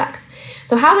have more sex.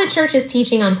 So how the church's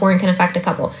teaching on porn can affect a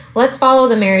couple. Let's follow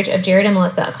the marriage of Jared and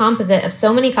Melissa, a composite of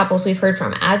so many couples we've heard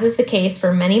from. As is the case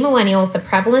for many millennials, the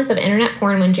prevalence of internet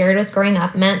porn when Jared was growing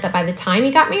up meant that by the time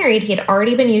he got married, he had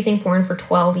already been using porn for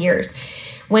 12 years.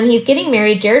 When he's getting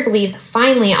married, Jared believes,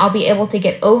 finally, I'll be able to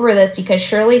get over this because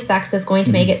surely sex is going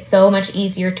to make it so much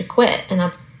easier to quit. And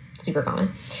that's super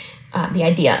common. The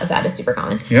idea of that is super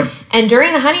common. Yep. And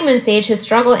during the honeymoon stage, his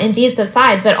struggle indeed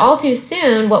subsides, but all too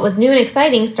soon, what was new and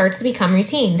exciting starts to become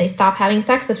routine. They stop having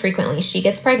sex as frequently. She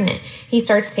gets pregnant. He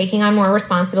starts taking on more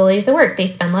responsibilities at work. They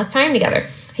spend less time together.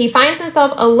 He finds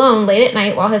himself alone late at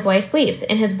night while his wife sleeps.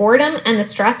 In his boredom and the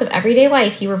stress of everyday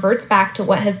life, he reverts back to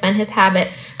what has been his habit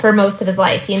for most of his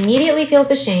life. He immediately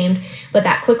feels ashamed, but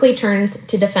that quickly turns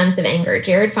to defensive anger.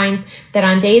 Jared finds that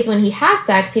on days when he has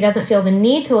sex, he doesn't feel the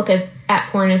need to look at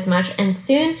porn as much, and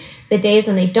soon the days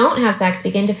when they don't have sex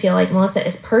begin to feel like Melissa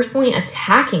is personally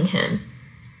attacking him.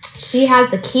 She has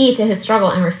the key to his struggle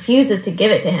and refuses to give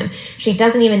it to him. She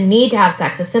doesn't even need to have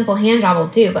sex. A simple hand job will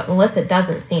do, but Melissa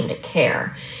doesn't seem to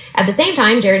care. At the same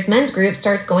time, Jared's men's group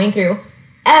starts going through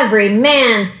every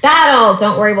man's battle.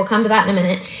 Don't worry, we'll come to that in a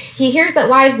minute. He hears that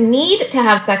wives need to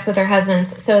have sex with their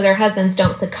husbands so their husbands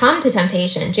don't succumb to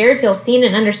temptation. Jared feels seen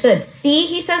and understood. See,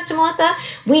 he says to Melissa,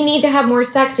 we need to have more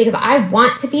sex because I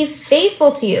want to be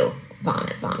faithful to you.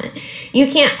 Vomit, vomit.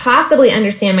 You can't possibly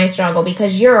understand my struggle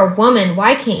because you're a woman.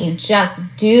 Why can't you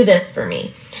just do this for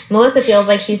me? Melissa feels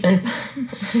like she's been...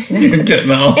 It's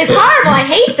horrible. I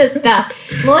hate this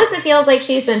stuff. Melissa feels like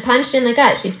she's been punched in the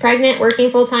gut. She's pregnant, working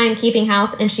full-time, keeping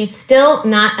house, and she's still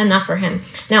not enough for him.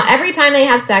 Now, every time they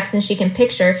have sex and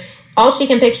all she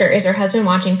can picture is her husband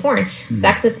watching porn.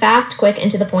 Sex is fast, quick, and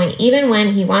to the point. Even when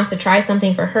he wants to try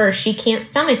something for her, she can't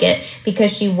stomach it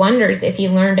because she wonders if he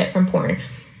learned it from porn.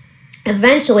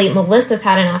 Eventually, Melissa's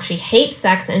had enough. She hates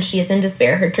sex and she is in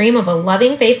despair. Her dream of a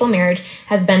loving, faithful marriage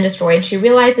has been destroyed. She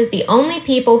realizes the only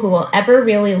people who will ever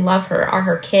really love her are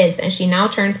her kids, and she now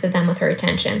turns to them with her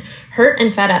attention. Hurt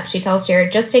and fed up, she tells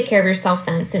Jared, just take care of yourself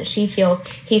then, since she feels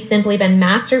he's simply been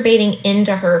masturbating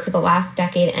into her for the last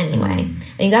decade anyway.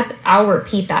 I'll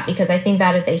repeat that because I think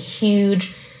that is a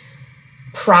huge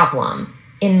problem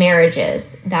in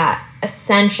marriages, that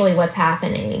essentially what's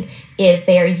happening is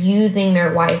they are using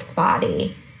their wife's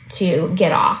body to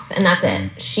get off, and that's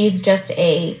it. She's just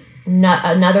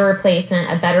another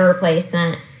replacement, a better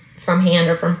replacement from hand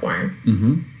or from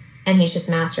porn. And he's just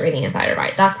masturbating inside her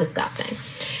body. That's disgusting.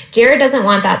 Jared doesn't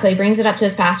want that, so he brings it up to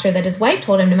his pastor that his wife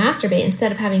told him to masturbate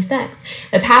instead of having sex.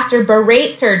 The pastor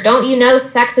berates her. Don't you know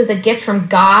sex is a gift from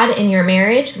God in your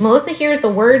marriage? Melissa hears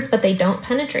the words, but they don't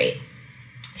penetrate.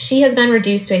 She has been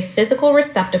reduced to a physical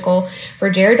receptacle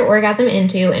for Jared to orgasm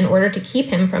into in order to keep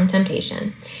him from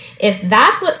temptation. If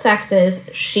that's what sex is,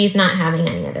 she's not having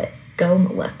any of it. Go,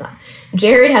 Melissa.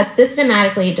 Jared has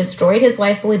systematically destroyed his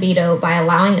wife's libido by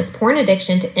allowing his porn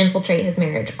addiction to infiltrate his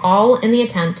marriage, all in the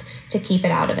attempt to keep it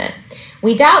out of it.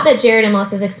 We doubt that Jared and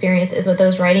Melissa's experience is what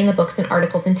those writing the books and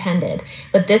articles intended,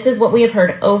 but this is what we have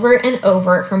heard over and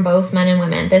over from both men and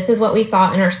women. This is what we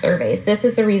saw in our surveys. This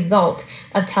is the result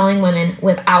of telling women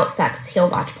without sex he'll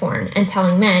watch porn, and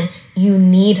telling men you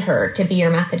need her to be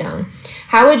your methadone.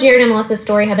 How would Jared and Melissa's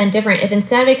story have been different if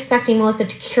instead of expecting Melissa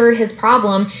to cure his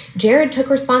problem, Jared took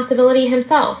responsibility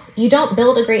himself? You don't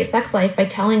build a great sex life by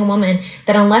telling a woman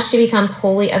that unless she becomes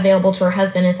wholly available to her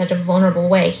husband in such a vulnerable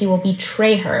way, he will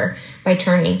betray her by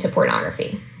turning to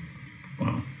pornography.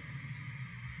 Wow.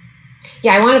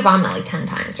 Yeah, I want to vomit like 10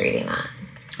 times reading that.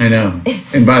 I know.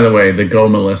 And by the way, the go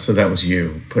Melissa, that was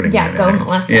you putting it in. Go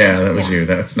Melissa. Yeah, that was you.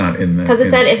 That's not in the... Because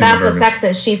it said if that's what sex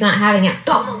is, she's not having it.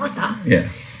 Go Melissa. Yeah.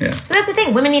 Yeah. But that's the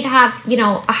thing. Women need to have,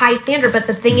 a high standard. But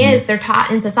the thing is, they're taught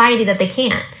in society that they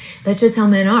can't. That's just how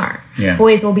men are. Yeah.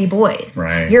 Boys will be boys.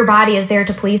 Right. Your body is there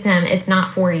to please him. It's not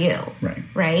for you.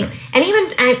 Right. And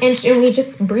even, and we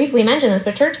just briefly mentioned this,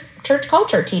 but church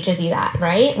culture teaches you that,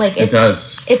 right? Like it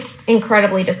does. It's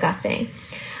incredibly disgusting.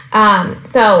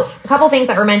 So a couple things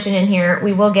that were mentioned in here,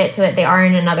 we will get to it. They are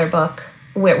in another book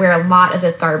where a lot of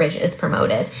this garbage is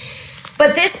promoted.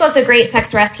 But this book, The Great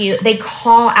Sex Rescue, they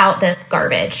call out this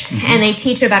garbage and they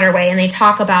teach a better way, and they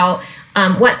talk about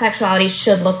what sexuality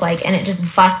should look like, and it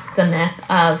just busts the myth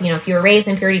of, if you were raised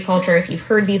in purity culture, if you've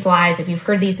heard these lies, if you've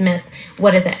heard these myths,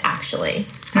 what is it actually,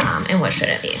 and what should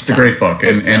it be? It's a great book,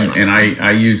 and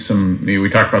I use some. We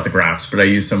talked about the graphs, but I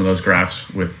use some of those graphs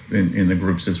in the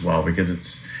groups as well,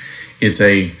 because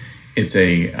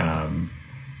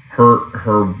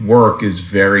her work is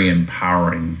very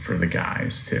empowering for the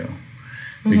guys too.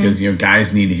 Because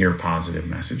guys need to hear positive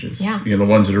messages. Yeah. The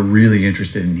ones that are really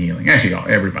interested in healing. Actually,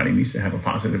 everybody needs to have a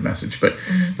positive message, but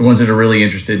the ones that are really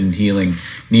interested in healing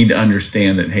need to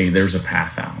understand that, hey, there's a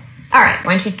path out. All right,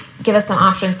 why don't you give us some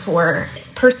options for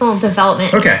personal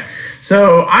development? Okay,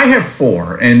 so I have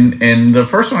 4, and the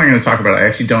first one I'm going to talk about I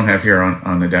actually don't have here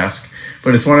on the desk,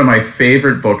 but it's one of my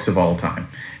favorite books of all time.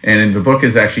 And the book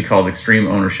is actually called Extreme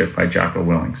Ownership by Jocko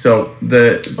Willink. So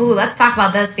let's talk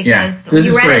about this because this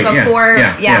you read it before.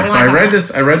 Yeah. So I read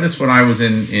this when I was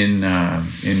in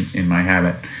my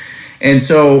habit, and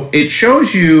so it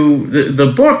shows you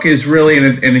the book is really,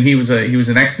 and he was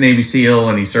an ex-Navy SEAL,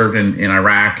 and he served in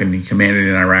Iraq, and he commanded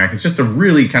in Iraq. It's just a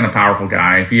really kind of powerful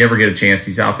guy. If you ever get a chance,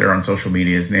 he's out there on social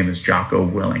media. His name is Jocko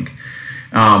Willink,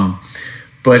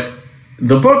 but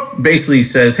the book basically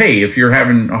says, hey, if you're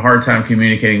having a hard time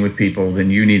communicating with people, then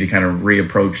you need to kind of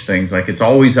reapproach things like it's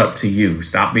always up to you.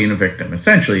 Stop being a victim,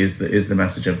 essentially, is the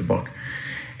message of the book.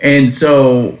 And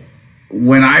so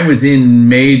when I was in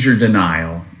major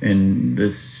denial in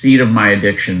the seat of my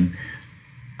addiction,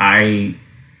 I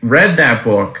read that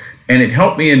book, and it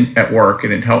helped me at work,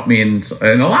 and it helped me in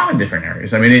a lot of different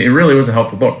areas. I mean, it really was a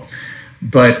helpful book.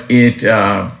 But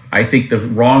I think the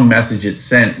wrong message it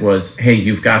sent was, hey,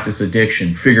 you've got this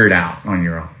addiction, figure it out on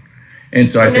your own. And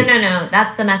so I think... No.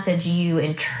 That's the message you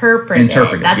interpreted.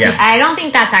 I don't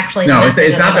think that's actually the message. No,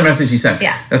 it's not the message he sent.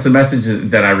 Yeah. That's the message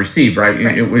that I received,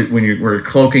 right? When you were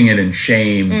cloaking it in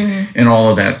shame and all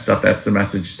of that stuff, that's the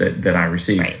message that I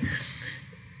received. Right.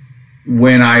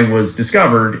 When I was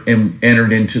discovered and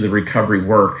entered into the recovery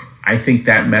work, I think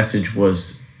that message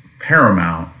was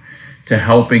paramount to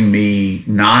helping me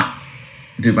not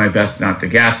do my best not to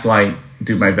gaslight,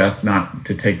 do my best not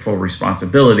to take full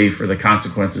responsibility for the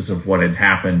consequences of what had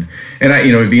happened. And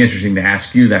it'd be interesting to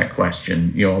ask you that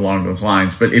question, along those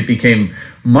lines, but it became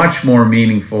much more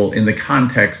meaningful in the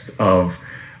context of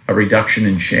a reduction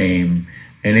in shame,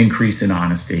 an increase in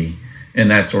honesty, and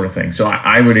that sort of thing. So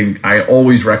I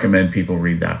always recommend people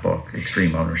read that book,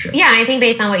 Extreme Ownership. Yeah, and I think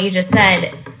based on what you just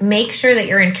said, make sure that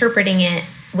you're interpreting it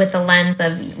with the lens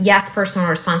of, yes, personal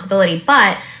responsibility,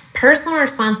 but personal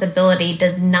responsibility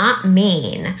does not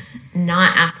mean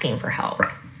not asking for help.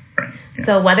 Right. Yeah.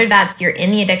 So whether that's you're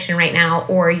in the addiction right now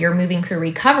or you're moving through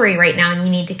recovery right now and you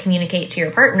need to communicate to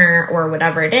your partner or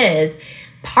whatever it is,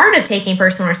 part of taking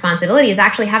personal responsibility is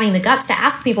actually having the guts to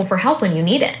ask people for help when you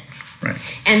need it. Right.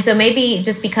 And so maybe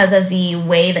just because of the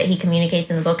way that he communicates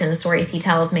in the book and the stories he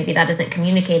tells, maybe that isn't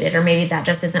communicated, or maybe that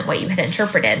just isn't what you had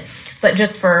interpreted. But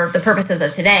just for the purposes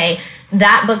of today,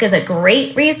 that book is a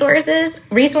great resource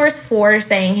for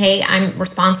saying, hey, I'm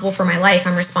responsible for my life.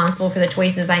 I'm responsible for the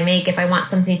choices I make. If I want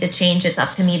something to change, it's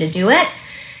up to me to do it.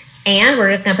 And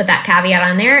we're just going to put that caveat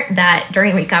on there that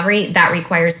during recovery, that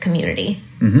requires community.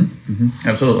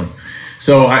 Absolutely.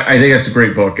 So I think that's a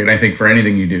great book, and I think for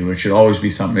anything you do, it should always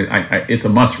be something. It's a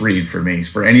must-read for me.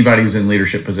 For anybody who's in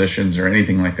leadership positions or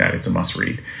anything like that, it's a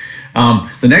must-read.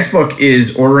 The next book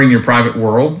is Ordering Your Private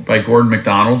World by Gordon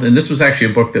MacDonald, and this was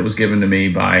actually a book that was given to me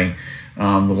by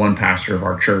the one pastor of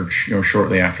our church,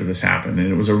 shortly after this happened,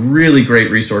 and it was a really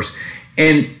great resource.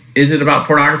 And is it about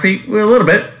pornography? Well, a little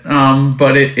bit,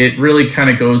 but it really kind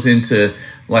of goes into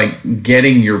like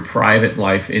getting your private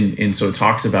life in. So it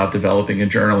talks about developing a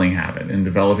journaling habit and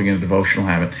developing a devotional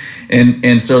habit.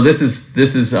 And so this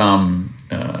is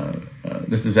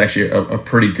actually a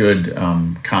pretty good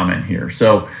comment here.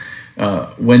 So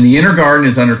when the inner garden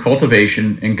is under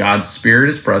cultivation and God's Spirit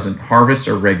is present, harvests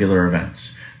are regular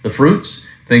events. The fruits,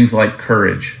 things like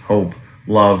courage, hope,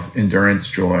 love,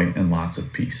 endurance, joy, and lots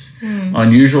of peace.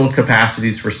 Unusual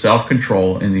capacities for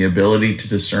self-control and the ability to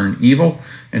discern evil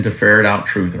and to ferret out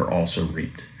truth are also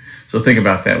reaped. So think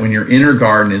about that. When your inner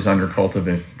garden is under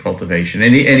cultivation,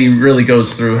 and he really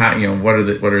goes through how, what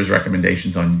are his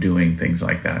recommendations on doing things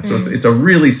like that. So it's a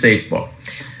really safe book.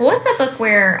 What was the book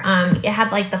where it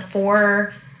had like the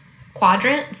 4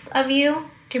 quadrants of you?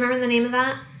 Do you remember the name of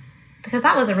that? Because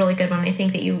that was a really good one, I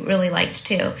think, that you really liked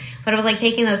too. But it was like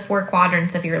taking those 4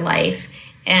 quadrants of your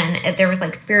life, and there was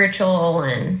like spiritual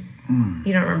and...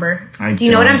 You don't remember? Do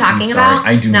you know what I'm talking about?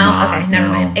 I do not. Okay, never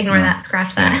mind. Ignore that.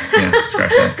 Scratch that. Yeah,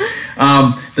 scratch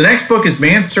that. The next book is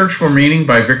Man's Search for Meaning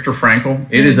by Viktor Frankl.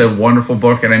 It is a wonderful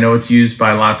book, and I know it's used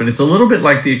by a lot, but it's a little bit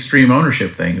like the extreme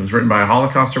ownership thing. It was written by a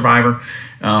Holocaust survivor.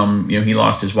 He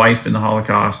lost his wife in the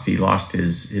Holocaust. He lost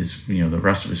his the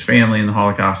rest of his family in the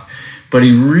Holocaust. But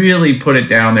he really put it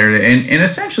down there, and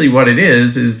essentially what it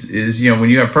is when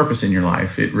you have purpose in your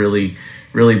life, it really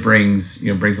brings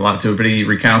a lot to it. But he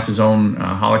recounts his own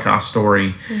Holocaust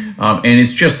story, and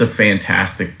it's just a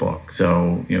fantastic book.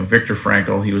 So Viktor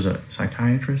Frankl, he was a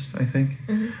psychiatrist, I think,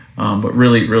 but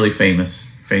really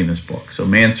famous book. So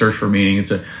Man's Search for Meaning.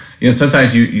 It's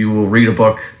sometimes you will read a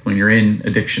book when you're in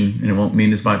addiction and it won't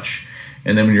mean as much.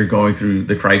 And then when you're going through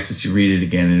the crisis, you read it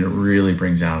again, and it really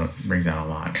brings out a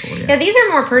lot for you. Yeah, these are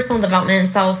more personal development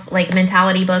and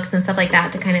mentality books and stuff like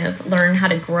that to kind of learn how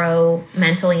to grow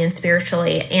mentally and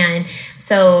spiritually. And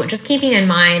so just keeping in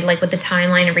mind, like with the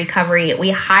timeline of recovery,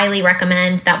 we highly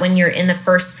recommend that when you're in the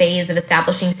first phase of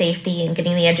establishing safety and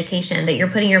getting the education, that you're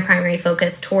putting your primary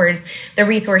focus towards the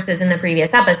resources in the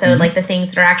previous episode, like the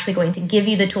things that are actually going to give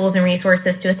you the tools and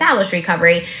resources to establish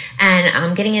recovery,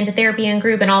 and getting into therapy and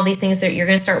group and all these things that you're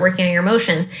going to start working on your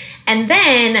emotions. And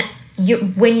then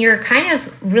when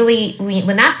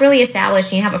that's really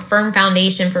established and you have a firm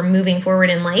foundation for moving forward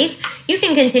in life, you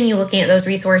can continue looking at those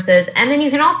resources. And then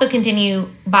you can also continue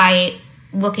by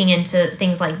looking into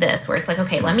things like this, where it's like,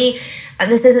 okay,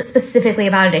 this isn't specifically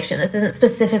about addiction. This isn't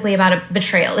specifically about a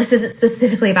betrayal. This isn't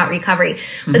specifically about recovery.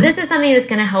 But this is something that's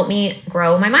going to help me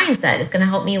grow my mindset. It's going to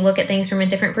help me look at things from a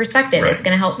different perspective. Right. It's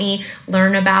going to help me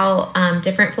learn about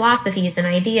different philosophies and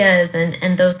ideas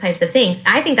and those types of things.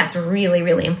 I think that's really,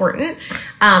 really important.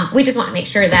 We just want to make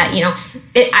sure that,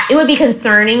 it would be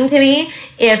concerning to me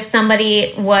if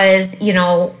somebody was,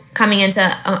 coming into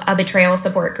a betrayal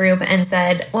support group and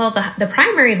said, well, the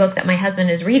primary book that my husband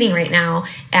is reading right now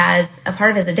as a part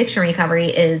of his addiction recovery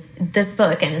is this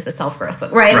book, and it's a self-growth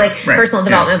book, right? Personal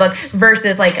development book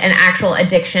versus like an actual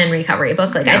addiction recovery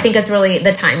book. Like, I think it's really,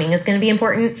 the timing is going to be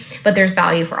important, but there's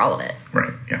value for all of it.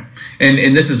 Right. Yeah.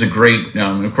 And this is a great,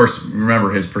 of course,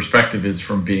 remember his perspective is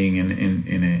from being in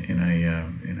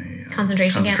a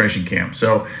concentration camp.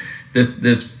 So this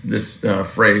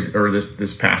phrase, or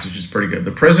this passage is pretty good.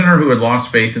 The prisoner who had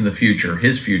lost faith in the future,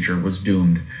 his future, was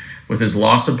doomed. With his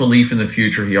loss of belief in the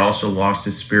future, he also lost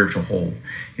his spiritual hold.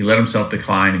 He let himself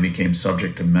decline and became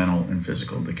subject to mental and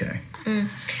physical decay.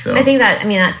 So I think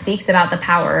that speaks about the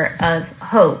power of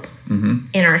hope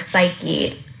in our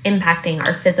psyche, impacting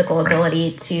our physical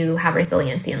ability to have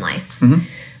resiliency in life.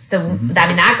 So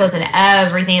that goes into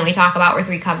everything that we talk about with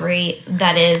recovery.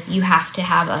 That is, you have to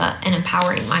have an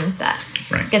empowering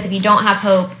mindset. Right. Because if you don't have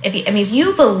hope, if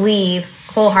you believe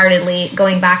wholeheartedly,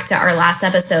 going back to our last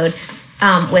episode,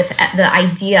 with the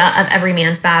idea of every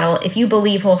man's battle, if you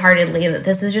believe wholeheartedly that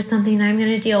this is just something that I'm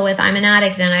going to deal with, I'm an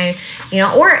addict, and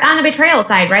or on the betrayal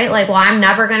side, right? Like, well, I'm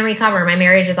never going to recover. My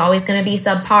marriage is always going to be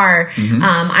subpar.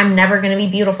 I'm never going to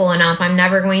be beautiful enough. I'm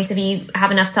never going to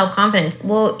have enough self-confidence.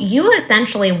 Well, you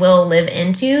essentially will live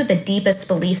into the deepest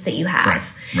beliefs that you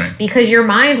have. Right. Because your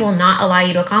mind will not allow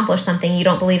you to accomplish something you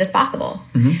don't believe is possible.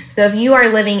 So if you are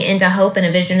living into hope and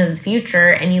a vision of the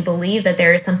future, and you believe that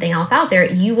there is something else out there,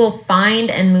 you will find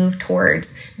and move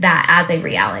towards that as a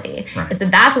reality. Right. And so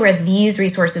that's where these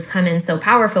resources come in so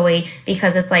powerfully,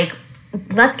 because it's like,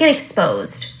 let's get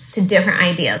exposed to different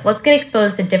ideas. Let's get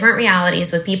exposed to different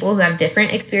realities with people who have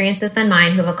different experiences than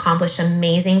mine, who have accomplished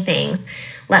amazing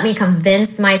things. Let me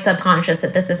convince my subconscious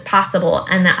that this is possible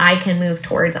and that I can move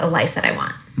towards a life that I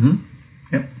want.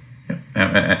 Yep.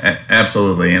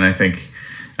 Absolutely. And I think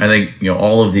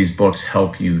all of these books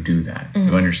help you do that.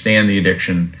 You understand the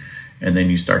addiction, and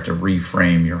then you start to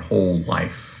reframe your whole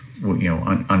life,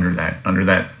 under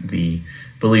that the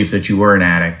belief that you were an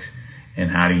addict,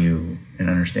 and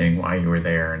understanding why you were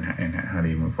there, and how do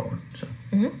you move forward. So,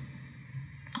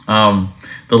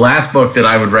 the last book that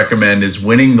I would recommend is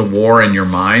Winning the War in Your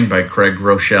Mind by Craig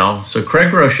Groeschel. So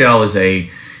Craig Groeschel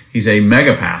he's a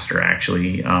mega pastor,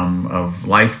 actually, of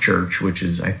Life Church, which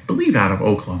is, I believe, out of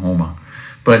Oklahoma.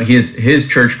 But his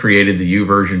church created the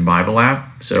YouVersion Bible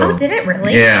app. So, did it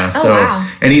really? Yeah.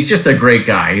 Wow. And he's just a great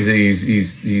guy.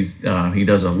 He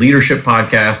does a leadership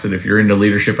podcast, and if you're into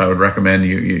leadership, I would recommend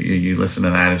you listen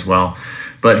to that as well.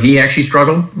 But he actually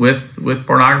struggled with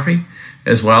pornography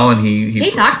as well, and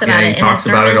he talks about it. He talks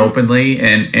about it openly,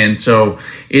 and so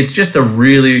it's just a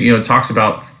really, it talks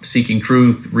about seeking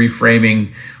truth,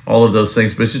 reframing, all of those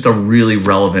things, but it's just a really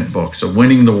relevant book. So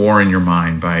Winning the War in Your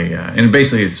Mind by, and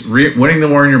basically it's Winning the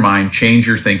War in Your Mind, change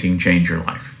your thinking, change your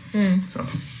life. So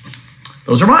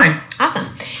those are mine. Awesome.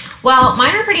 Well,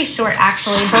 mine are pretty short,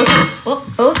 actually.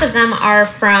 Both of them are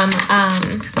from...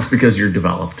 That's because you're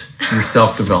developed. You're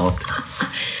self-developed.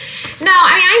 No,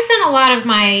 I spent a lot of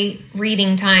my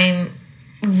reading time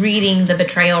reading the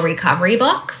betrayal recovery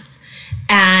books.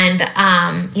 And,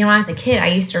 when I was a kid, I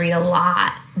used to read a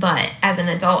lot. But as an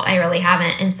adult, I really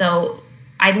haven't. And so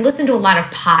I listen to a lot of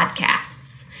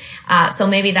podcasts. So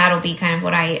maybe that'll be kind of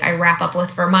what I wrap up with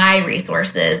for my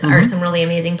resources, are some really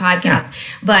amazing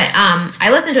podcasts. Yeah. But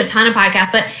I listen to a ton of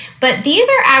podcasts. But these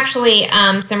are actually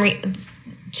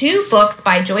two books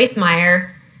by Joyce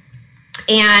Meyer.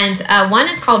 And one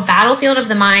is called Battlefield of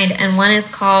the Mind, and one is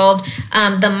called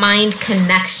The Mind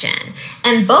Connection.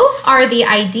 And both are the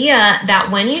idea that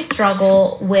when you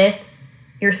struggle with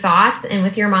your thoughts and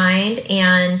with your mind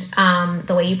and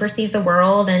the way you perceive the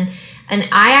world, and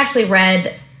I actually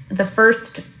read the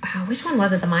first, which one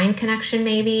was it? The Mind Connection,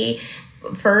 maybe?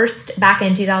 First, back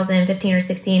in 2015 or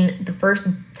 16, the first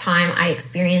time I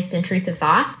experienced intrusive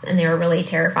thoughts, and they were really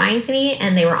terrifying to me,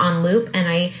 and they were on loop, and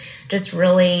I just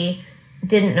really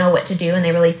didn't know what to do, and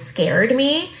they really scared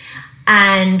me.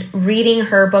 And reading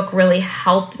her book really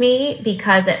helped me,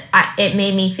 because it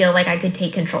made me feel like I could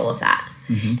take control of that.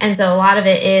 And so a lot of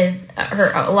it is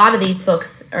a lot of these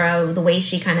books, the way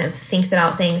she kind of thinks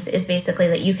about things is basically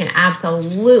that you can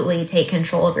absolutely take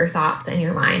control of your thoughts and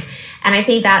your mind. And I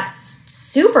think that's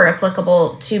super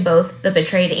applicable to both the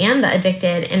betrayed and the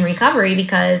addicted in recovery,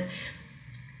 because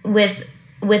with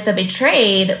the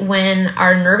betrayed, when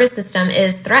our nervous system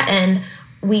is threatened,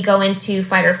 we go into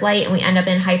fight or flight, and we end up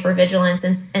in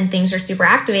hypervigilance, and things are super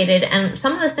activated. And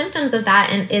some of the symptoms of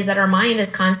that is that our mind is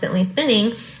constantly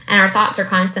spinning, and our thoughts are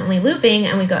constantly looping,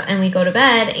 and we go to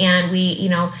bed, and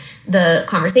the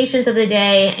conversations of the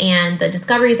day and the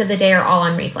discoveries of the day are all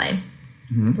on replay,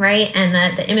 right? And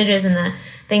the images and the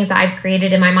things that I've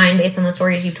created in my mind based on the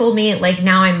stories you've told me, like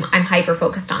now I'm hyper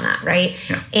focused on that, right?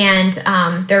 Yeah.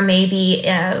 And there may be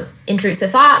intrusive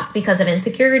thoughts because of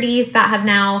insecurities that have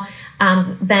now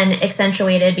been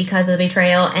accentuated because of the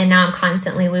betrayal, and now I'm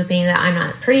constantly looping that I'm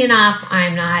not pretty enough,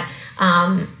 I'm not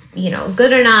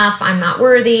good enough, I'm not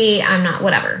worthy, I'm not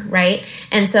whatever, right?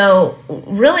 And so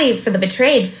really for the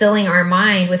betrayed, filling our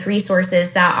mind with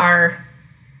resources that are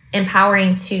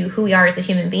empowering to who we are as a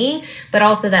human being, but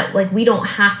also that like we don't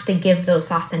have to give those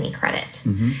thoughts any credit.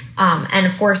 And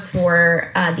of course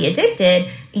for the addicted,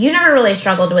 you never really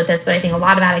struggled with this, but I think a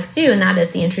lot of addicts do, and that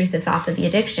is the intrusive thoughts of the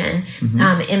addiction,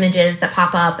 images that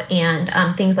pop up and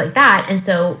things like that. And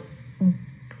so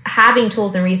having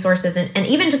tools and resources and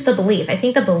even just the belief, I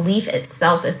think the belief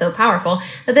itself is so powerful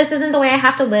that this isn't the way I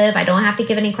have to live. I don't have to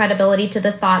give any credibility to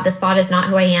this thought. This thought is not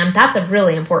who I am. That's a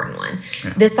really important one.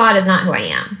 Yeah. This thought is not who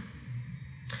I am.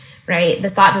 Right?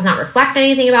 This thought does not reflect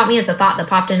anything about me. It's a thought that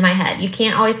popped in my head. You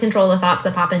can't always control the thoughts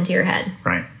that pop into your head.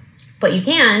 Right. But you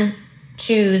can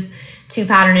choose to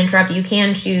pattern interrupt. You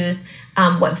can choose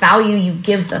what value you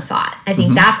give the thought. I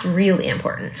think that's really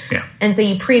important. Yeah. And so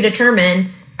you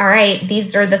predetermine, all right,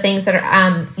 these are the things that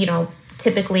are,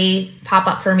 typically pop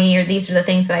up for me, or these are the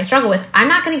things that I struggle with. I'm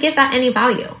not going to give that any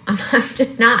value. I'm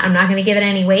just not. I'm not going to give it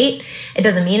any weight. It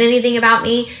doesn't mean anything about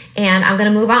me, and I'm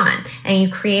going to move on. And you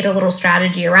create a little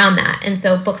strategy around that. And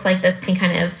so books like this can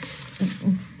kind of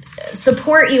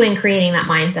support you in creating that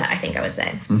mindset, I think I would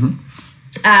say.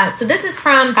 So this is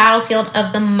from Battlefield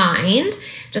of the Mind.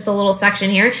 Just a little section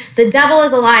here. The devil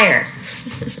is a liar.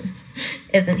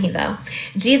 Isn't he, though?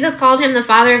 Jesus called him the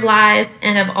father of lies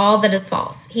and of all that is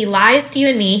false. He lies to you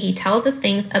and me. He tells us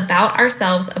things about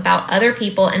ourselves, about other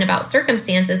people, and about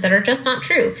circumstances that are just not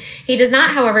true. He does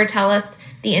not, however, tell us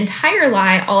the entire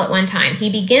lie all at one time.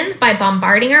 He begins by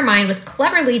bombarding our mind with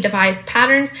cleverly devised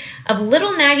patterns of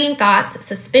little nagging thoughts,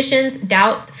 suspicions,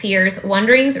 doubts, fears,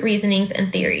 wonderings, reasonings,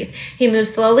 and theories. He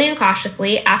moves slowly and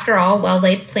cautiously. After all,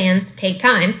 well-laid plans take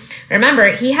time. Remember,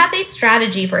 he has a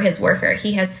strategy for his warfare.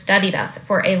 He has studied us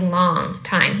for a long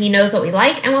time. He knows what we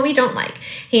like and what we don't like.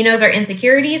 He knows our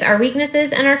insecurities, our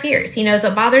weaknesses, and our fears. He knows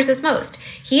what bothers us most.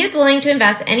 He is willing to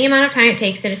invest any amount of time it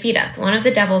takes to defeat us. One of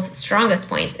the devil's strongest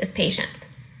points is patience.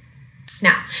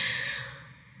 Now,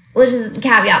 let's just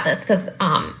caveat this because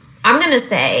I'm going to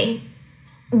say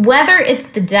whether it's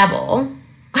the devil,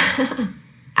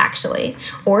 actually,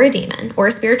 or a demon, or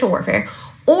a spiritual warfare,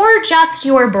 or just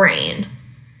your brain,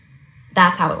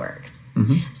 that's how it works.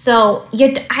 So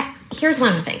here's one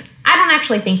of the things. I don't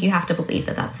actually think you have to believe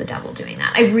that that's the devil doing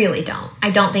that. I really don't.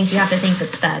 I don't think you have to think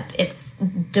that it's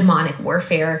demonic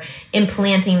warfare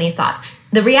implanting these thoughts.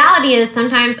 The reality is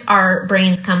sometimes our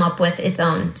brains come up with its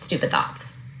own stupid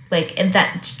thoughts. Like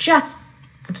that's just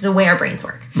the way our brains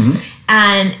work.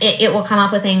 And it will come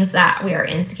up with things that we are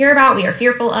insecure about, we are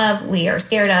fearful of, we are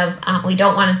scared of, we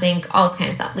don't want to think, all this kind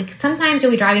of stuff. Like sometimes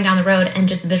you'll be driving down the road and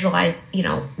just visualize,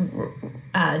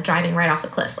 driving right off the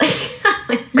cliff.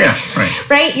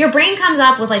 Right? Your brain comes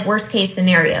up with like worst case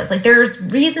scenarios. Like there's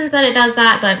reasons that it does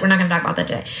that, but we're not going to talk about that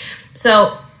today.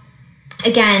 So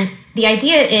again, the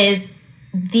idea is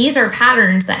these are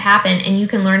patterns that happen and you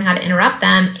can learn how to interrupt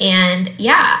them and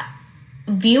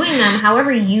viewing them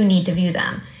however you need to view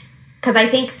them. Because I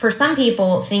think for some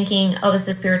people thinking, oh, this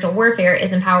is spiritual warfare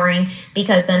is empowering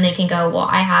because then they can go, well,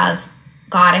 I have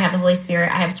God, I have the Holy Spirit,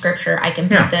 I have scripture, I can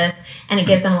beat this, and it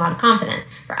gives them a lot of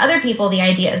confidence. For other people, the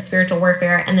idea of spiritual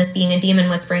warfare and this being a demon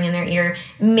whispering in their ear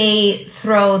may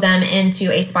throw them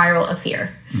into a spiral of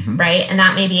fear, right? And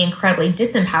that may be incredibly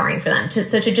disempowering for them.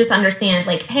 So to just understand,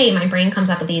 like, hey, my brain comes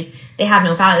up with these, they have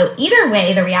no value. Either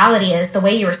way, the reality is the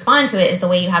way you respond to it is the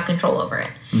way you have control over it.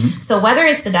 So whether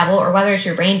it's the devil or whether it's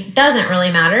your brain, doesn't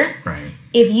really matter. Right.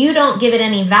 If you don't give it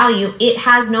any value, it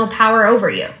has no power over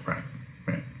you. Right.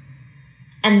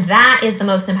 And that is the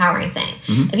most empowering thing.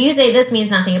 If you say, this means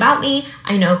nothing about me,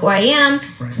 I know who I am,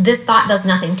 this thought does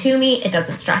nothing to me, it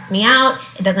doesn't stress me out,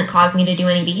 it doesn't cause me to do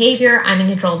any behavior, I'm in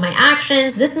control of my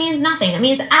actions, this means nothing. It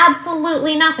means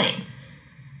absolutely nothing.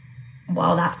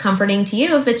 Well, that's comforting to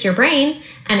you if it's your brain.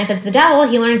 And if it's the devil,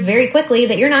 he learns very quickly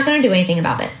that you're not going to do anything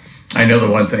about it. I know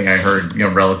the one thing I heard,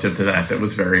 relative to that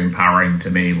was very empowering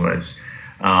to me was,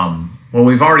 well,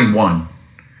 we've already won.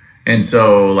 And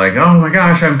so like, oh my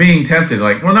gosh, I'm being tempted.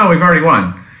 Like, well, no, we've already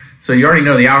won. So you already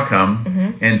know the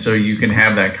outcome. And so you can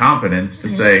have that confidence to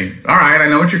say, all right, I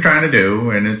know what you're trying to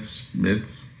do. And it's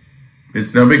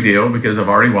no big deal because I've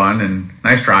already won and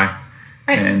nice try.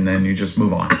 Right. And then you just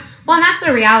move on. Well, and that's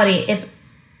the reality. If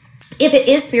it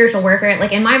is spiritual warfare,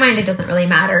 like in my mind, it doesn't really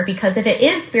matter because if it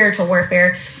is spiritual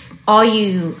warfare, all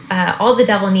the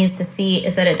devil needs to see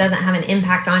is that it doesn't have an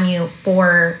impact on you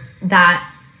for that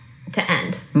to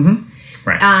end.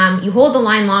 Right. You hold the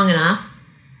line long enough,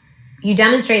 you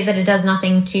demonstrate that it does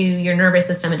nothing to your nervous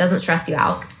system, it doesn't stress you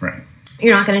out. Right.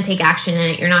 You're not going to take action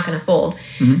in it, you're not going to fold,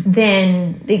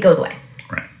 then it goes away.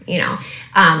 Right. You know,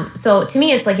 so to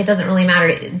me, it's like it doesn't really matter.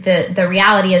 The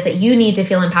reality is that you need to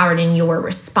feel empowered in your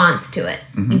response to it.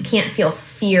 You can't feel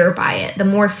fear by it. The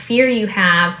more fear you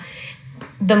have,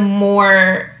 the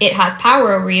more it has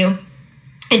power over you.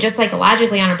 And just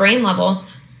psychologically on a brain level,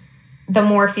 the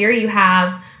more fear you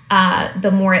have,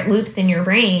 the more it loops in your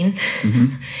brain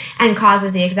and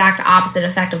causes the exact opposite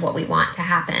effect of what we want to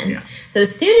happen. Yeah. So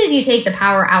as soon as you take the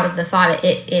power out of the thought,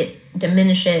 it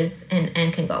diminishes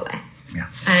and can go away. Yeah.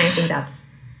 And I think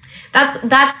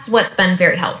that's what's been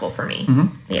very helpful for me.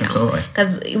 You know,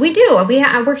 because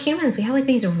we're humans. We have like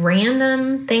these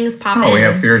random things pop in. We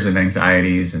have fears and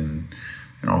anxieties and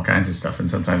all kinds of stuff, and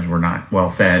sometimes we're not well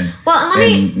fed. Well,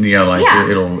 and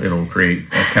it'll create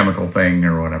a chemical thing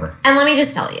or whatever. And let me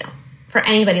just tell you, for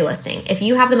anybody listening, if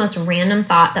you have the most random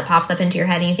thought that pops up into your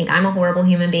head and you think I'm a horrible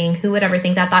human being, who would ever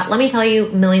think that thought? Let me tell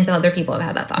you, millions of other people have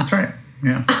had that thought. That's right.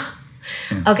 Yeah.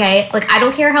 Okay, like I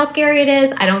don't care how scary it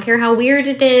is, I don't care how weird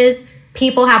it is,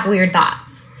 people have weird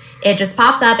thoughts. It just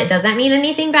pops up, it doesn't mean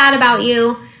anything bad about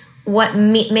you. What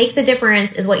makes a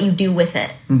difference is what you do with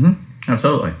it.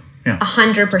 Absolutely. Yeah.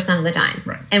 100% of the time.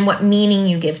 Right. And what meaning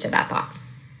you give to that thought.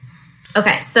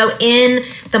 Okay, so in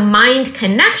the mind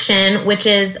connection, which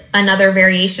is another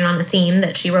variation on the theme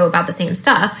that she wrote about the same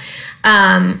stuff,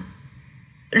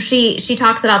 she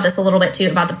talks about this a little bit too,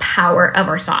 about the power of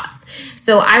our thoughts.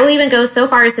 So I will even go so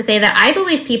far as to say that I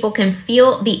believe people can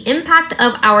feel the impact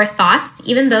of our thoughts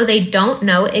even though they don't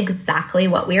know exactly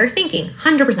what we are thinking.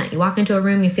 100%. You walk into a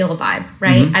room, you feel a vibe,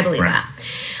 right? I believe that.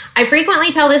 I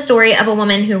frequently tell this story of a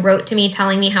woman who wrote to me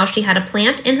telling me how she had a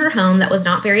plant in her home that was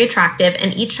not very attractive,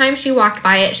 and each time she walked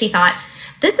by it, she thought,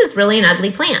 this is really an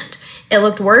ugly plant. It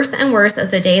looked worse and worse as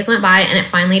the days went by, and it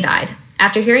finally died.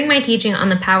 After hearing my teaching on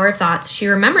the power of thoughts, she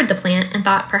remembered the plant and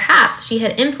thought perhaps she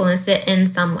had influenced it in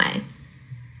some way.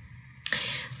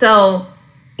 So,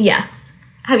 yes.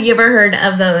 Have you ever heard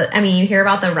of you hear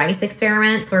about the rice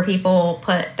experiments where people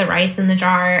put the rice in the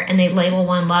jar and they label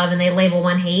one love and they label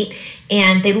one hate,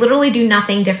 and they literally do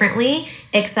nothing differently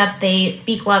except they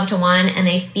speak love to one and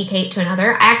they speak hate to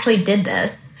another. I actually did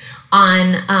this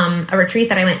on a retreat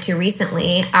that I went to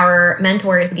recently. Our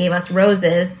mentors gave us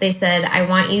roses. They said, I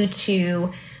want you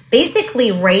to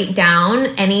basically write down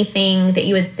anything that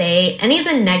you would say, any of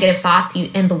the negative thoughts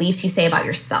and beliefs you say about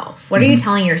yourself. What are you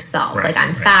telling yourself? Right, like,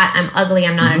 I'm fat, I'm ugly,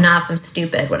 I'm not enough, I'm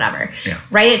stupid, whatever. Yeah.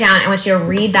 Write it down. I want you to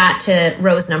read that to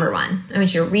rose number 1. I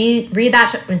want you to read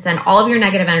that and send all of your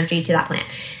negative energy to that plant.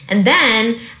 And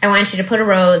then I want you to put a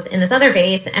rose in this other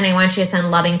vase, and I want you to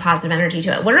send loving, positive energy to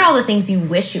it. What are all the things you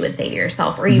wish you would say to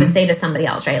yourself, or you would say to somebody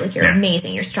else, right? Like, you're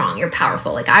amazing, you're strong, you're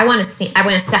powerful. Like, I want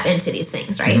to step into these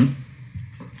things, right?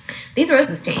 These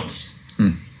roses changed.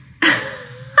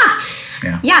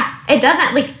 Yeah, it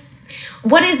doesn't, like,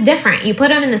 what is different? You put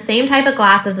them in the same type of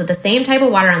glasses with the same type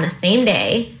of water on the same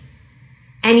day,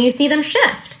 and you see them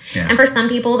shift. Yeah. And for some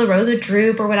people, the rose would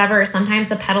droop or whatever, or sometimes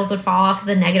the petals would fall off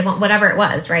the negative one, whatever it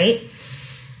was, right?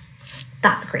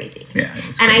 That's crazy. Yeah,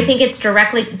 and I think it's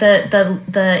directly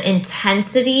the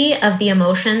intensity of the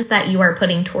emotions that you are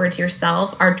putting towards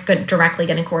yourself are directly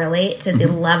going to correlate to the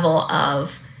level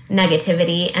of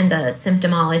negativity and the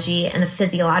symptomology and the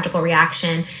physiological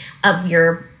reaction of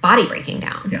your body breaking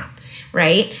down. Yeah.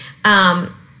 Right?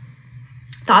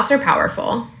 Thoughts are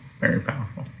powerful. Very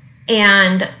powerful.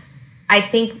 And I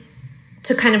think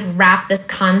to kind of wrap this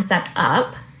concept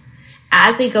up,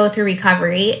 as we go through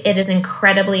recovery, it is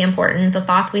incredibly important. The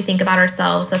thoughts we think about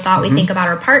ourselves, the thought we think about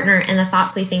our partner, and the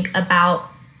thoughts we think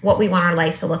about what we want our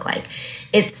life to look like.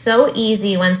 It's so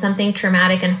easy when something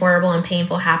traumatic and horrible and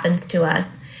painful happens to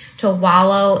us to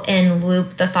wallow and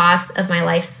loop the thoughts of my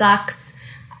life sucks,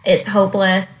 it's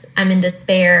hopeless, I'm in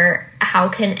despair, how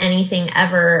can anything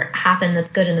ever happen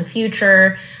that's good in the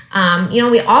future?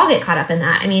 We all get caught up in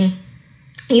that. I mean,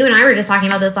 you and I were just talking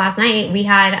about this last night. We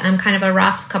had kind of a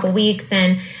rough couple weeks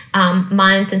and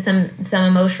month, and some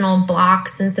emotional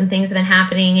blocks, and some things have been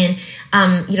happening.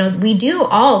 And, we do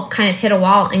all kind of hit a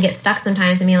wall and get stuck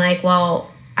sometimes and be like,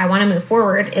 well, I want to move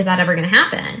forward. Is that ever going to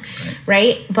happen?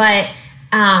 Right? But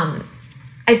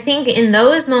I think in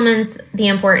those moments, the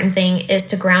important thing is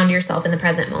to ground yourself in the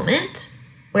present moment.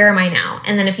 Where am I now?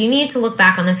 And then if you need to look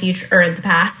back on the future or the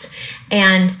past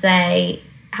and say,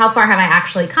 how far have I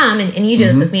actually come? And you do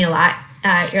this with me a lot.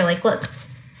 You're like, look,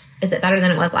 Is it better than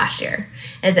it was last year?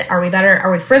 Are we better?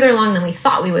 Are we further along than we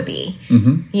thought we would be,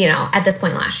 at this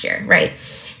point last year, right?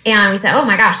 And we said, oh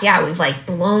my gosh, yeah, we've like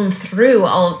blown through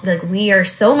we are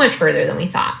so much further than we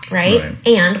thought, right?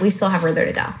 And we still have further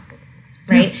to go,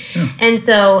 right? Yeah. And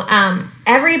so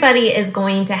everybody is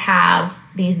going to have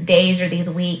these days or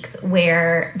these weeks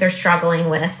where they're struggling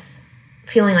with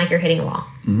feeling like you're hitting a wall.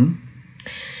 Mm-hmm.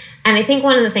 And I think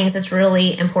one of the things that's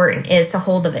really important is to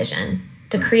hold the vision,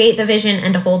 to create the vision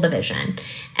and to hold the vision.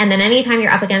 And then anytime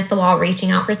you're up against the wall,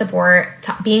 reaching out for support,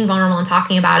 being vulnerable and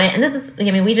talking about it. And this is,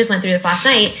 we just went through this last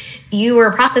night. You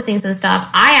were processing some stuff.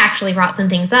 I actually brought some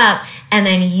things up, and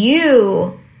then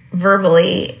you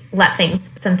verbally let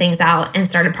some things out and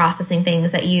started processing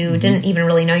things that you didn't even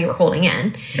really know you were holding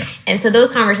in. Yeah. And so those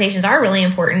conversations are really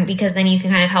important, because then you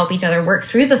can kind of help each other work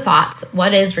through the thoughts.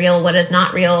 What is real? What is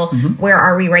not real? Where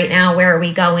are we right now? Where are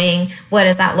we going? What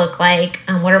does that look like?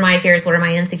 What are my fears? What are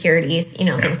my insecurities?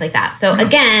 Things like that. So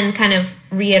again, kind of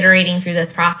reiterating through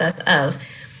this process of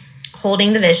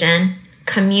holding the vision,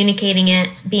 communicating it,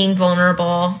 being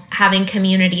vulnerable, having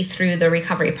community through the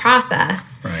recovery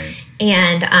process. Right.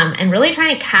 And really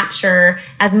trying to capture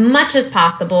as much as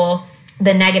possible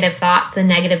the negative thoughts, the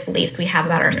negative beliefs we have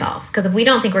about ourselves. Because if we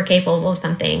don't think we're capable of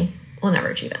something, we'll never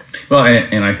achieve it. Well,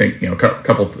 and I think,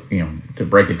 to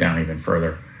break it down even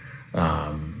further,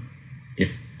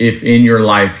 if in your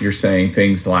life you're saying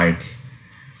things like,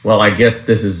 well, I guess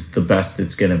this is the best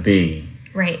it's going to be.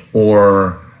 Right.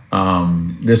 Or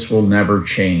this will never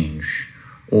change.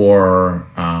 Or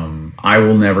I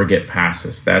will never get past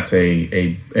this. That's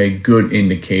a good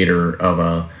indicator of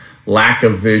a lack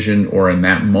of vision, or in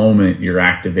that moment you're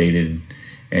activated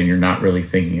and you're not really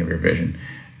thinking of your vision.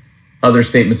 Other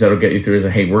statements that'll get you through is,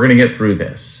 hey, we're going to get through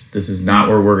this. This is not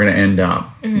where we're going to end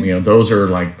up. Those are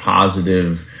like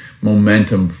positive,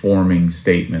 momentum-forming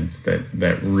statements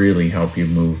that really help you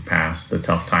move past the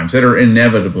tough times that are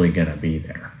inevitably going to be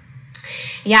there.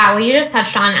 Yeah, well, you just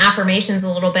touched on affirmations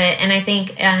a little bit, and I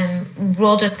think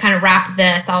we'll just kind of wrap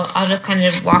this. I'll just kind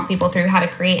of walk people through how to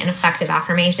create an effective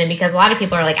affirmation, because a lot of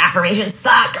people are like, affirmations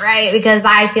suck, right? Because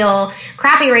I feel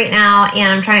crappy right now,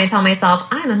 and I'm trying to tell myself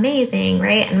I'm amazing,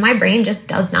 right? And my brain just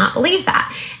does not believe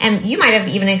that. And you might have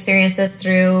even experienced this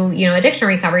through, addiction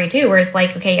recovery too, where it's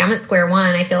like, okay, I'm at square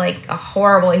one. I feel like a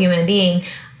horrible human being.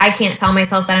 I can't tell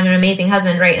myself that I'm an amazing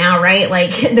husband right now, right?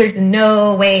 Like, there's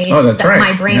no way that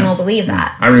my brain will believe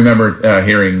that. I remember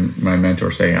hearing my mentor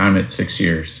say, I'm at 6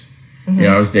 years.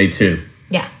 I was day 2.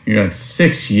 Yeah. You're like,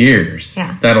 6 years?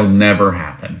 Yeah. That'll never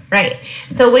happen. Right.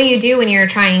 So what do you do when you're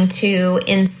trying to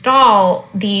install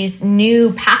these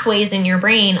new pathways in your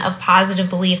brain of positive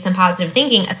beliefs and positive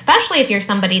thinking, especially if you're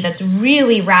somebody that's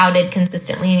really routed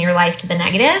consistently in your life to the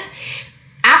negative?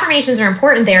 Affirmations are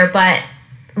important there, but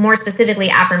more specifically,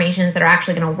 affirmations that are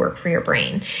actually going to work for your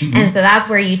brain. And so that's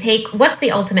where you take, what's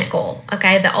the ultimate goal?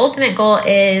 Okay. The ultimate goal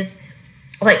is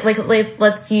like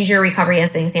let's use your recovery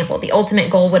as an example. The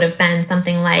ultimate goal would have been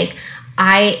something like,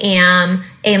 I am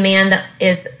a man that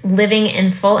is living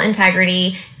in full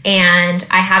integrity, and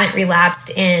I haven't relapsed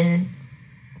in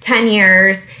 10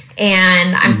 years,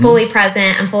 and I'm fully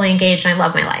present, I'm fully engaged, and I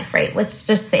love my life, right? Let's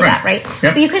just say that, right?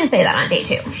 Yep. But you couldn't say that on day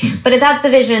 2. But if that's the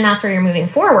vision and that's where you're moving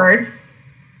forward,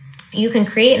 you can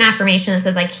create an affirmation that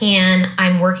says,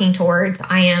 I'm working towards,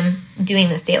 I am doing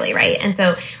this daily, right? And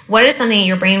so what is something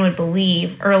your brain would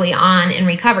believe early on in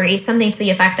recovery? Something to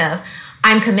the effect of,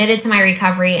 I'm committed to my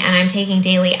recovery, and I'm taking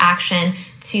daily action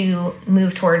to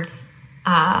move towards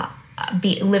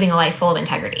living a life full of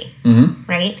integrity,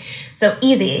 right? So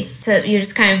easy you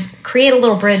just kind of create a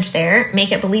little bridge there,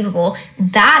 make it believable.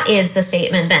 That is the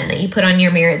statement then that you put on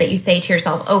your mirror, that you say to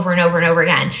yourself over and over and over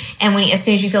again. And as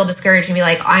soon as you feel discouraged and be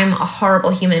like, I'm a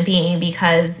horrible human being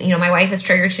because, my wife is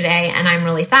triggered today and I'm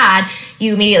really sad,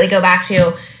 you immediately go back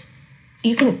to,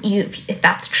 if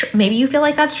that's true, maybe you feel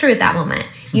like that's true at that moment.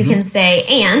 You can say,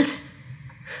 and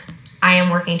I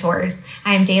am working towards,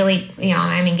 I am daily,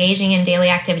 I'm engaging in daily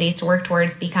activities to work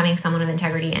towards becoming someone of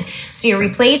integrity. And so you're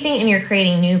replacing and you're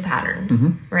creating new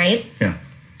patterns, right? Yeah.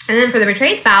 And then for the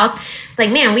betrayed spouse, it's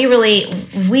like, man, we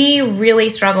really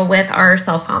struggle with our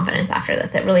self-confidence after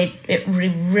this. It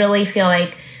really feel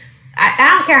like,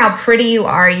 I don't care how pretty you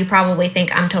are, you probably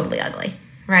think I'm totally ugly,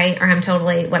 right? Or I'm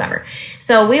totally whatever.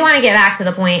 So we want to get back to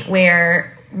the point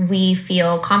where we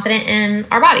feel confident in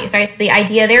our bodies, right? So the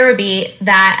idea there would be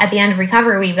that at the end of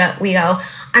recovery, we go,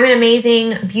 I'm an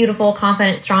amazing, beautiful,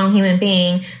 confident, strong human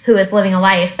being who is living a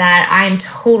life that I'm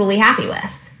totally happy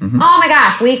with. Oh my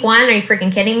gosh, week 1, are you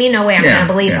freaking kidding me? No way I'm going to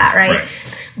believe that, right?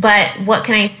 But what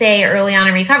can I say early on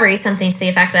in recovery? Something to the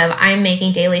effect of, I'm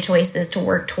making daily choices to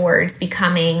work towards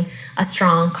becoming a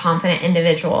strong, confident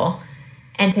individual.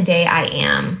 and today I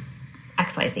am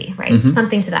XYZ, right?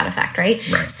 Something to that effect, right?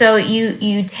 So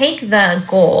you take the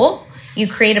goal, you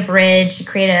create a bridge, you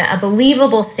create a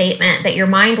believable statement that your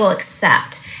mind will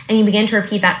accept, and you begin to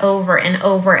repeat that over and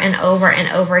over and over and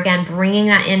over again, bringing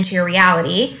that into your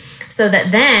reality so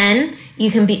that then you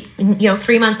can be,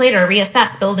 3 months later,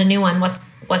 reassess, build a new one.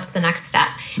 What's the next step?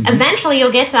 Eventually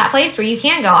you'll get to that place where you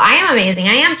can go, I am amazing,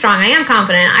 I am strong, I am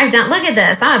confident, look at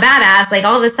this, I'm a badass, like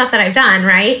all this stuff that I've done,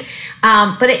 right?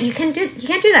 But you can't do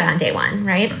that on day one,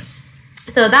 right?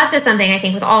 So that's just something I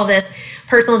think with all of this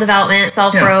personal development,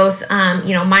 self-growth,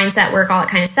 mindset work, all that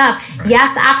kind of stuff. Right.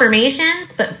 Yes,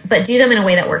 affirmations, but do them in a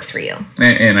way that works for you.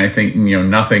 And I think,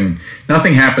 nothing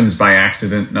happens by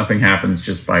accident. Nothing happens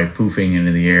just by poofing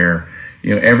into the air.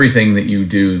 Everything that you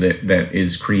do that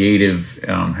is creative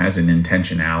has an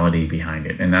intentionality behind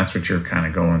it. And that's what you're kind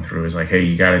of going through is like, hey,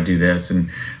 you got to do this. And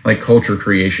like culture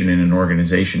creation in an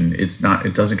organization, it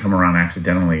doesn't come around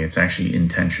accidentally. It's actually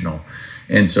intentional.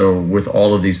 And so with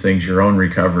all of these things, your own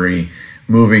recovery,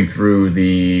 moving through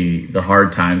the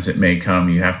hard times that may come,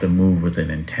 you have to move with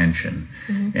an intention,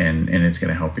 and it's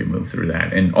going to help you move through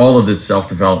that. And all of this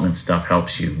self-development stuff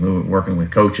helps you working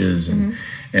with coaches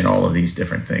and all of these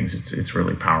different things. It's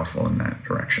really powerful in that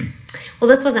direction. Well,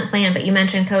 this wasn't planned, but you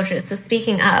mentioned coaches. So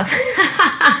speaking of,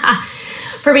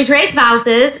 for betrayed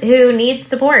spouses who need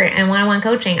support and one-on-one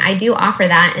coaching, I do offer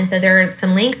that. And so there are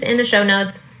some links in the show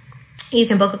notes. You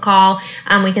can book a call.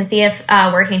 We can see if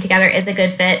working together is a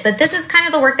good fit. But this is kind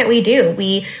of the work that we do.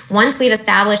 Once we've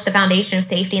established the foundation of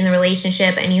safety in the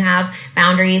relationship and you have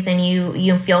boundaries and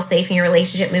you feel safe in your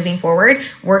relationship moving forward,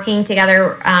 working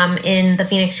together in the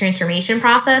Phoenix transformation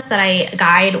process that I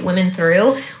guide women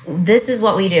through, this is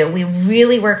what we do. We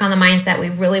really work on the mindset. We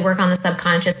really work on the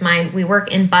subconscious mind. We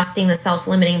work in busting the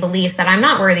self-limiting beliefs that I'm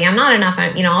not worthy, I'm not enough,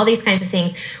 all these kinds of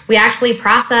things. We actually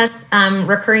process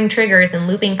recurring triggers and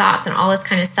looping thoughts and all this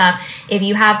kind of stuff. If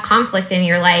you have conflict in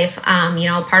your life,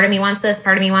 part of me wants this,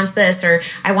 part of me wants this, or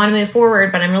I want to move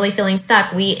forward, but I'm really feeling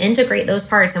stuck. We integrate those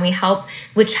parts and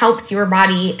which helps your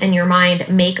body and your mind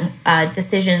make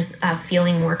decisions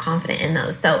feeling more confident in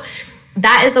those. So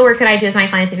that is the work that I do with my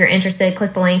clients. If you're interested,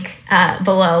 click the link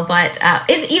below. But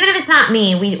even if it's not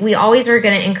me, we always are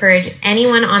going to encourage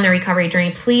anyone on the recovery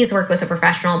journey, please work with a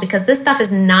professional, because this stuff is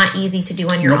not easy to do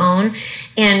on your own.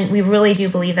 And we really do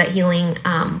believe that healing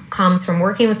comes from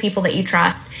working with people that you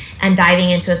trust and diving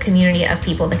into a community of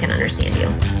people that can understand you.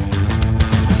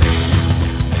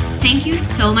 Thank you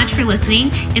so much for listening.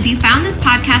 If you found this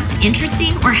podcast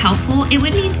interesting or helpful, it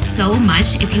would mean so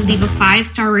much if you leave a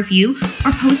 5-star review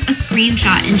or post a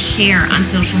screenshot and share on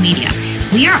social media.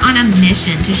 We are on a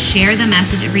mission to share the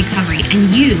message of recovery,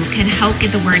 and you can help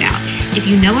get the word out. If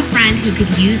you know a friend who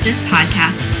could use this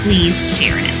podcast, please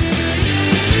share it.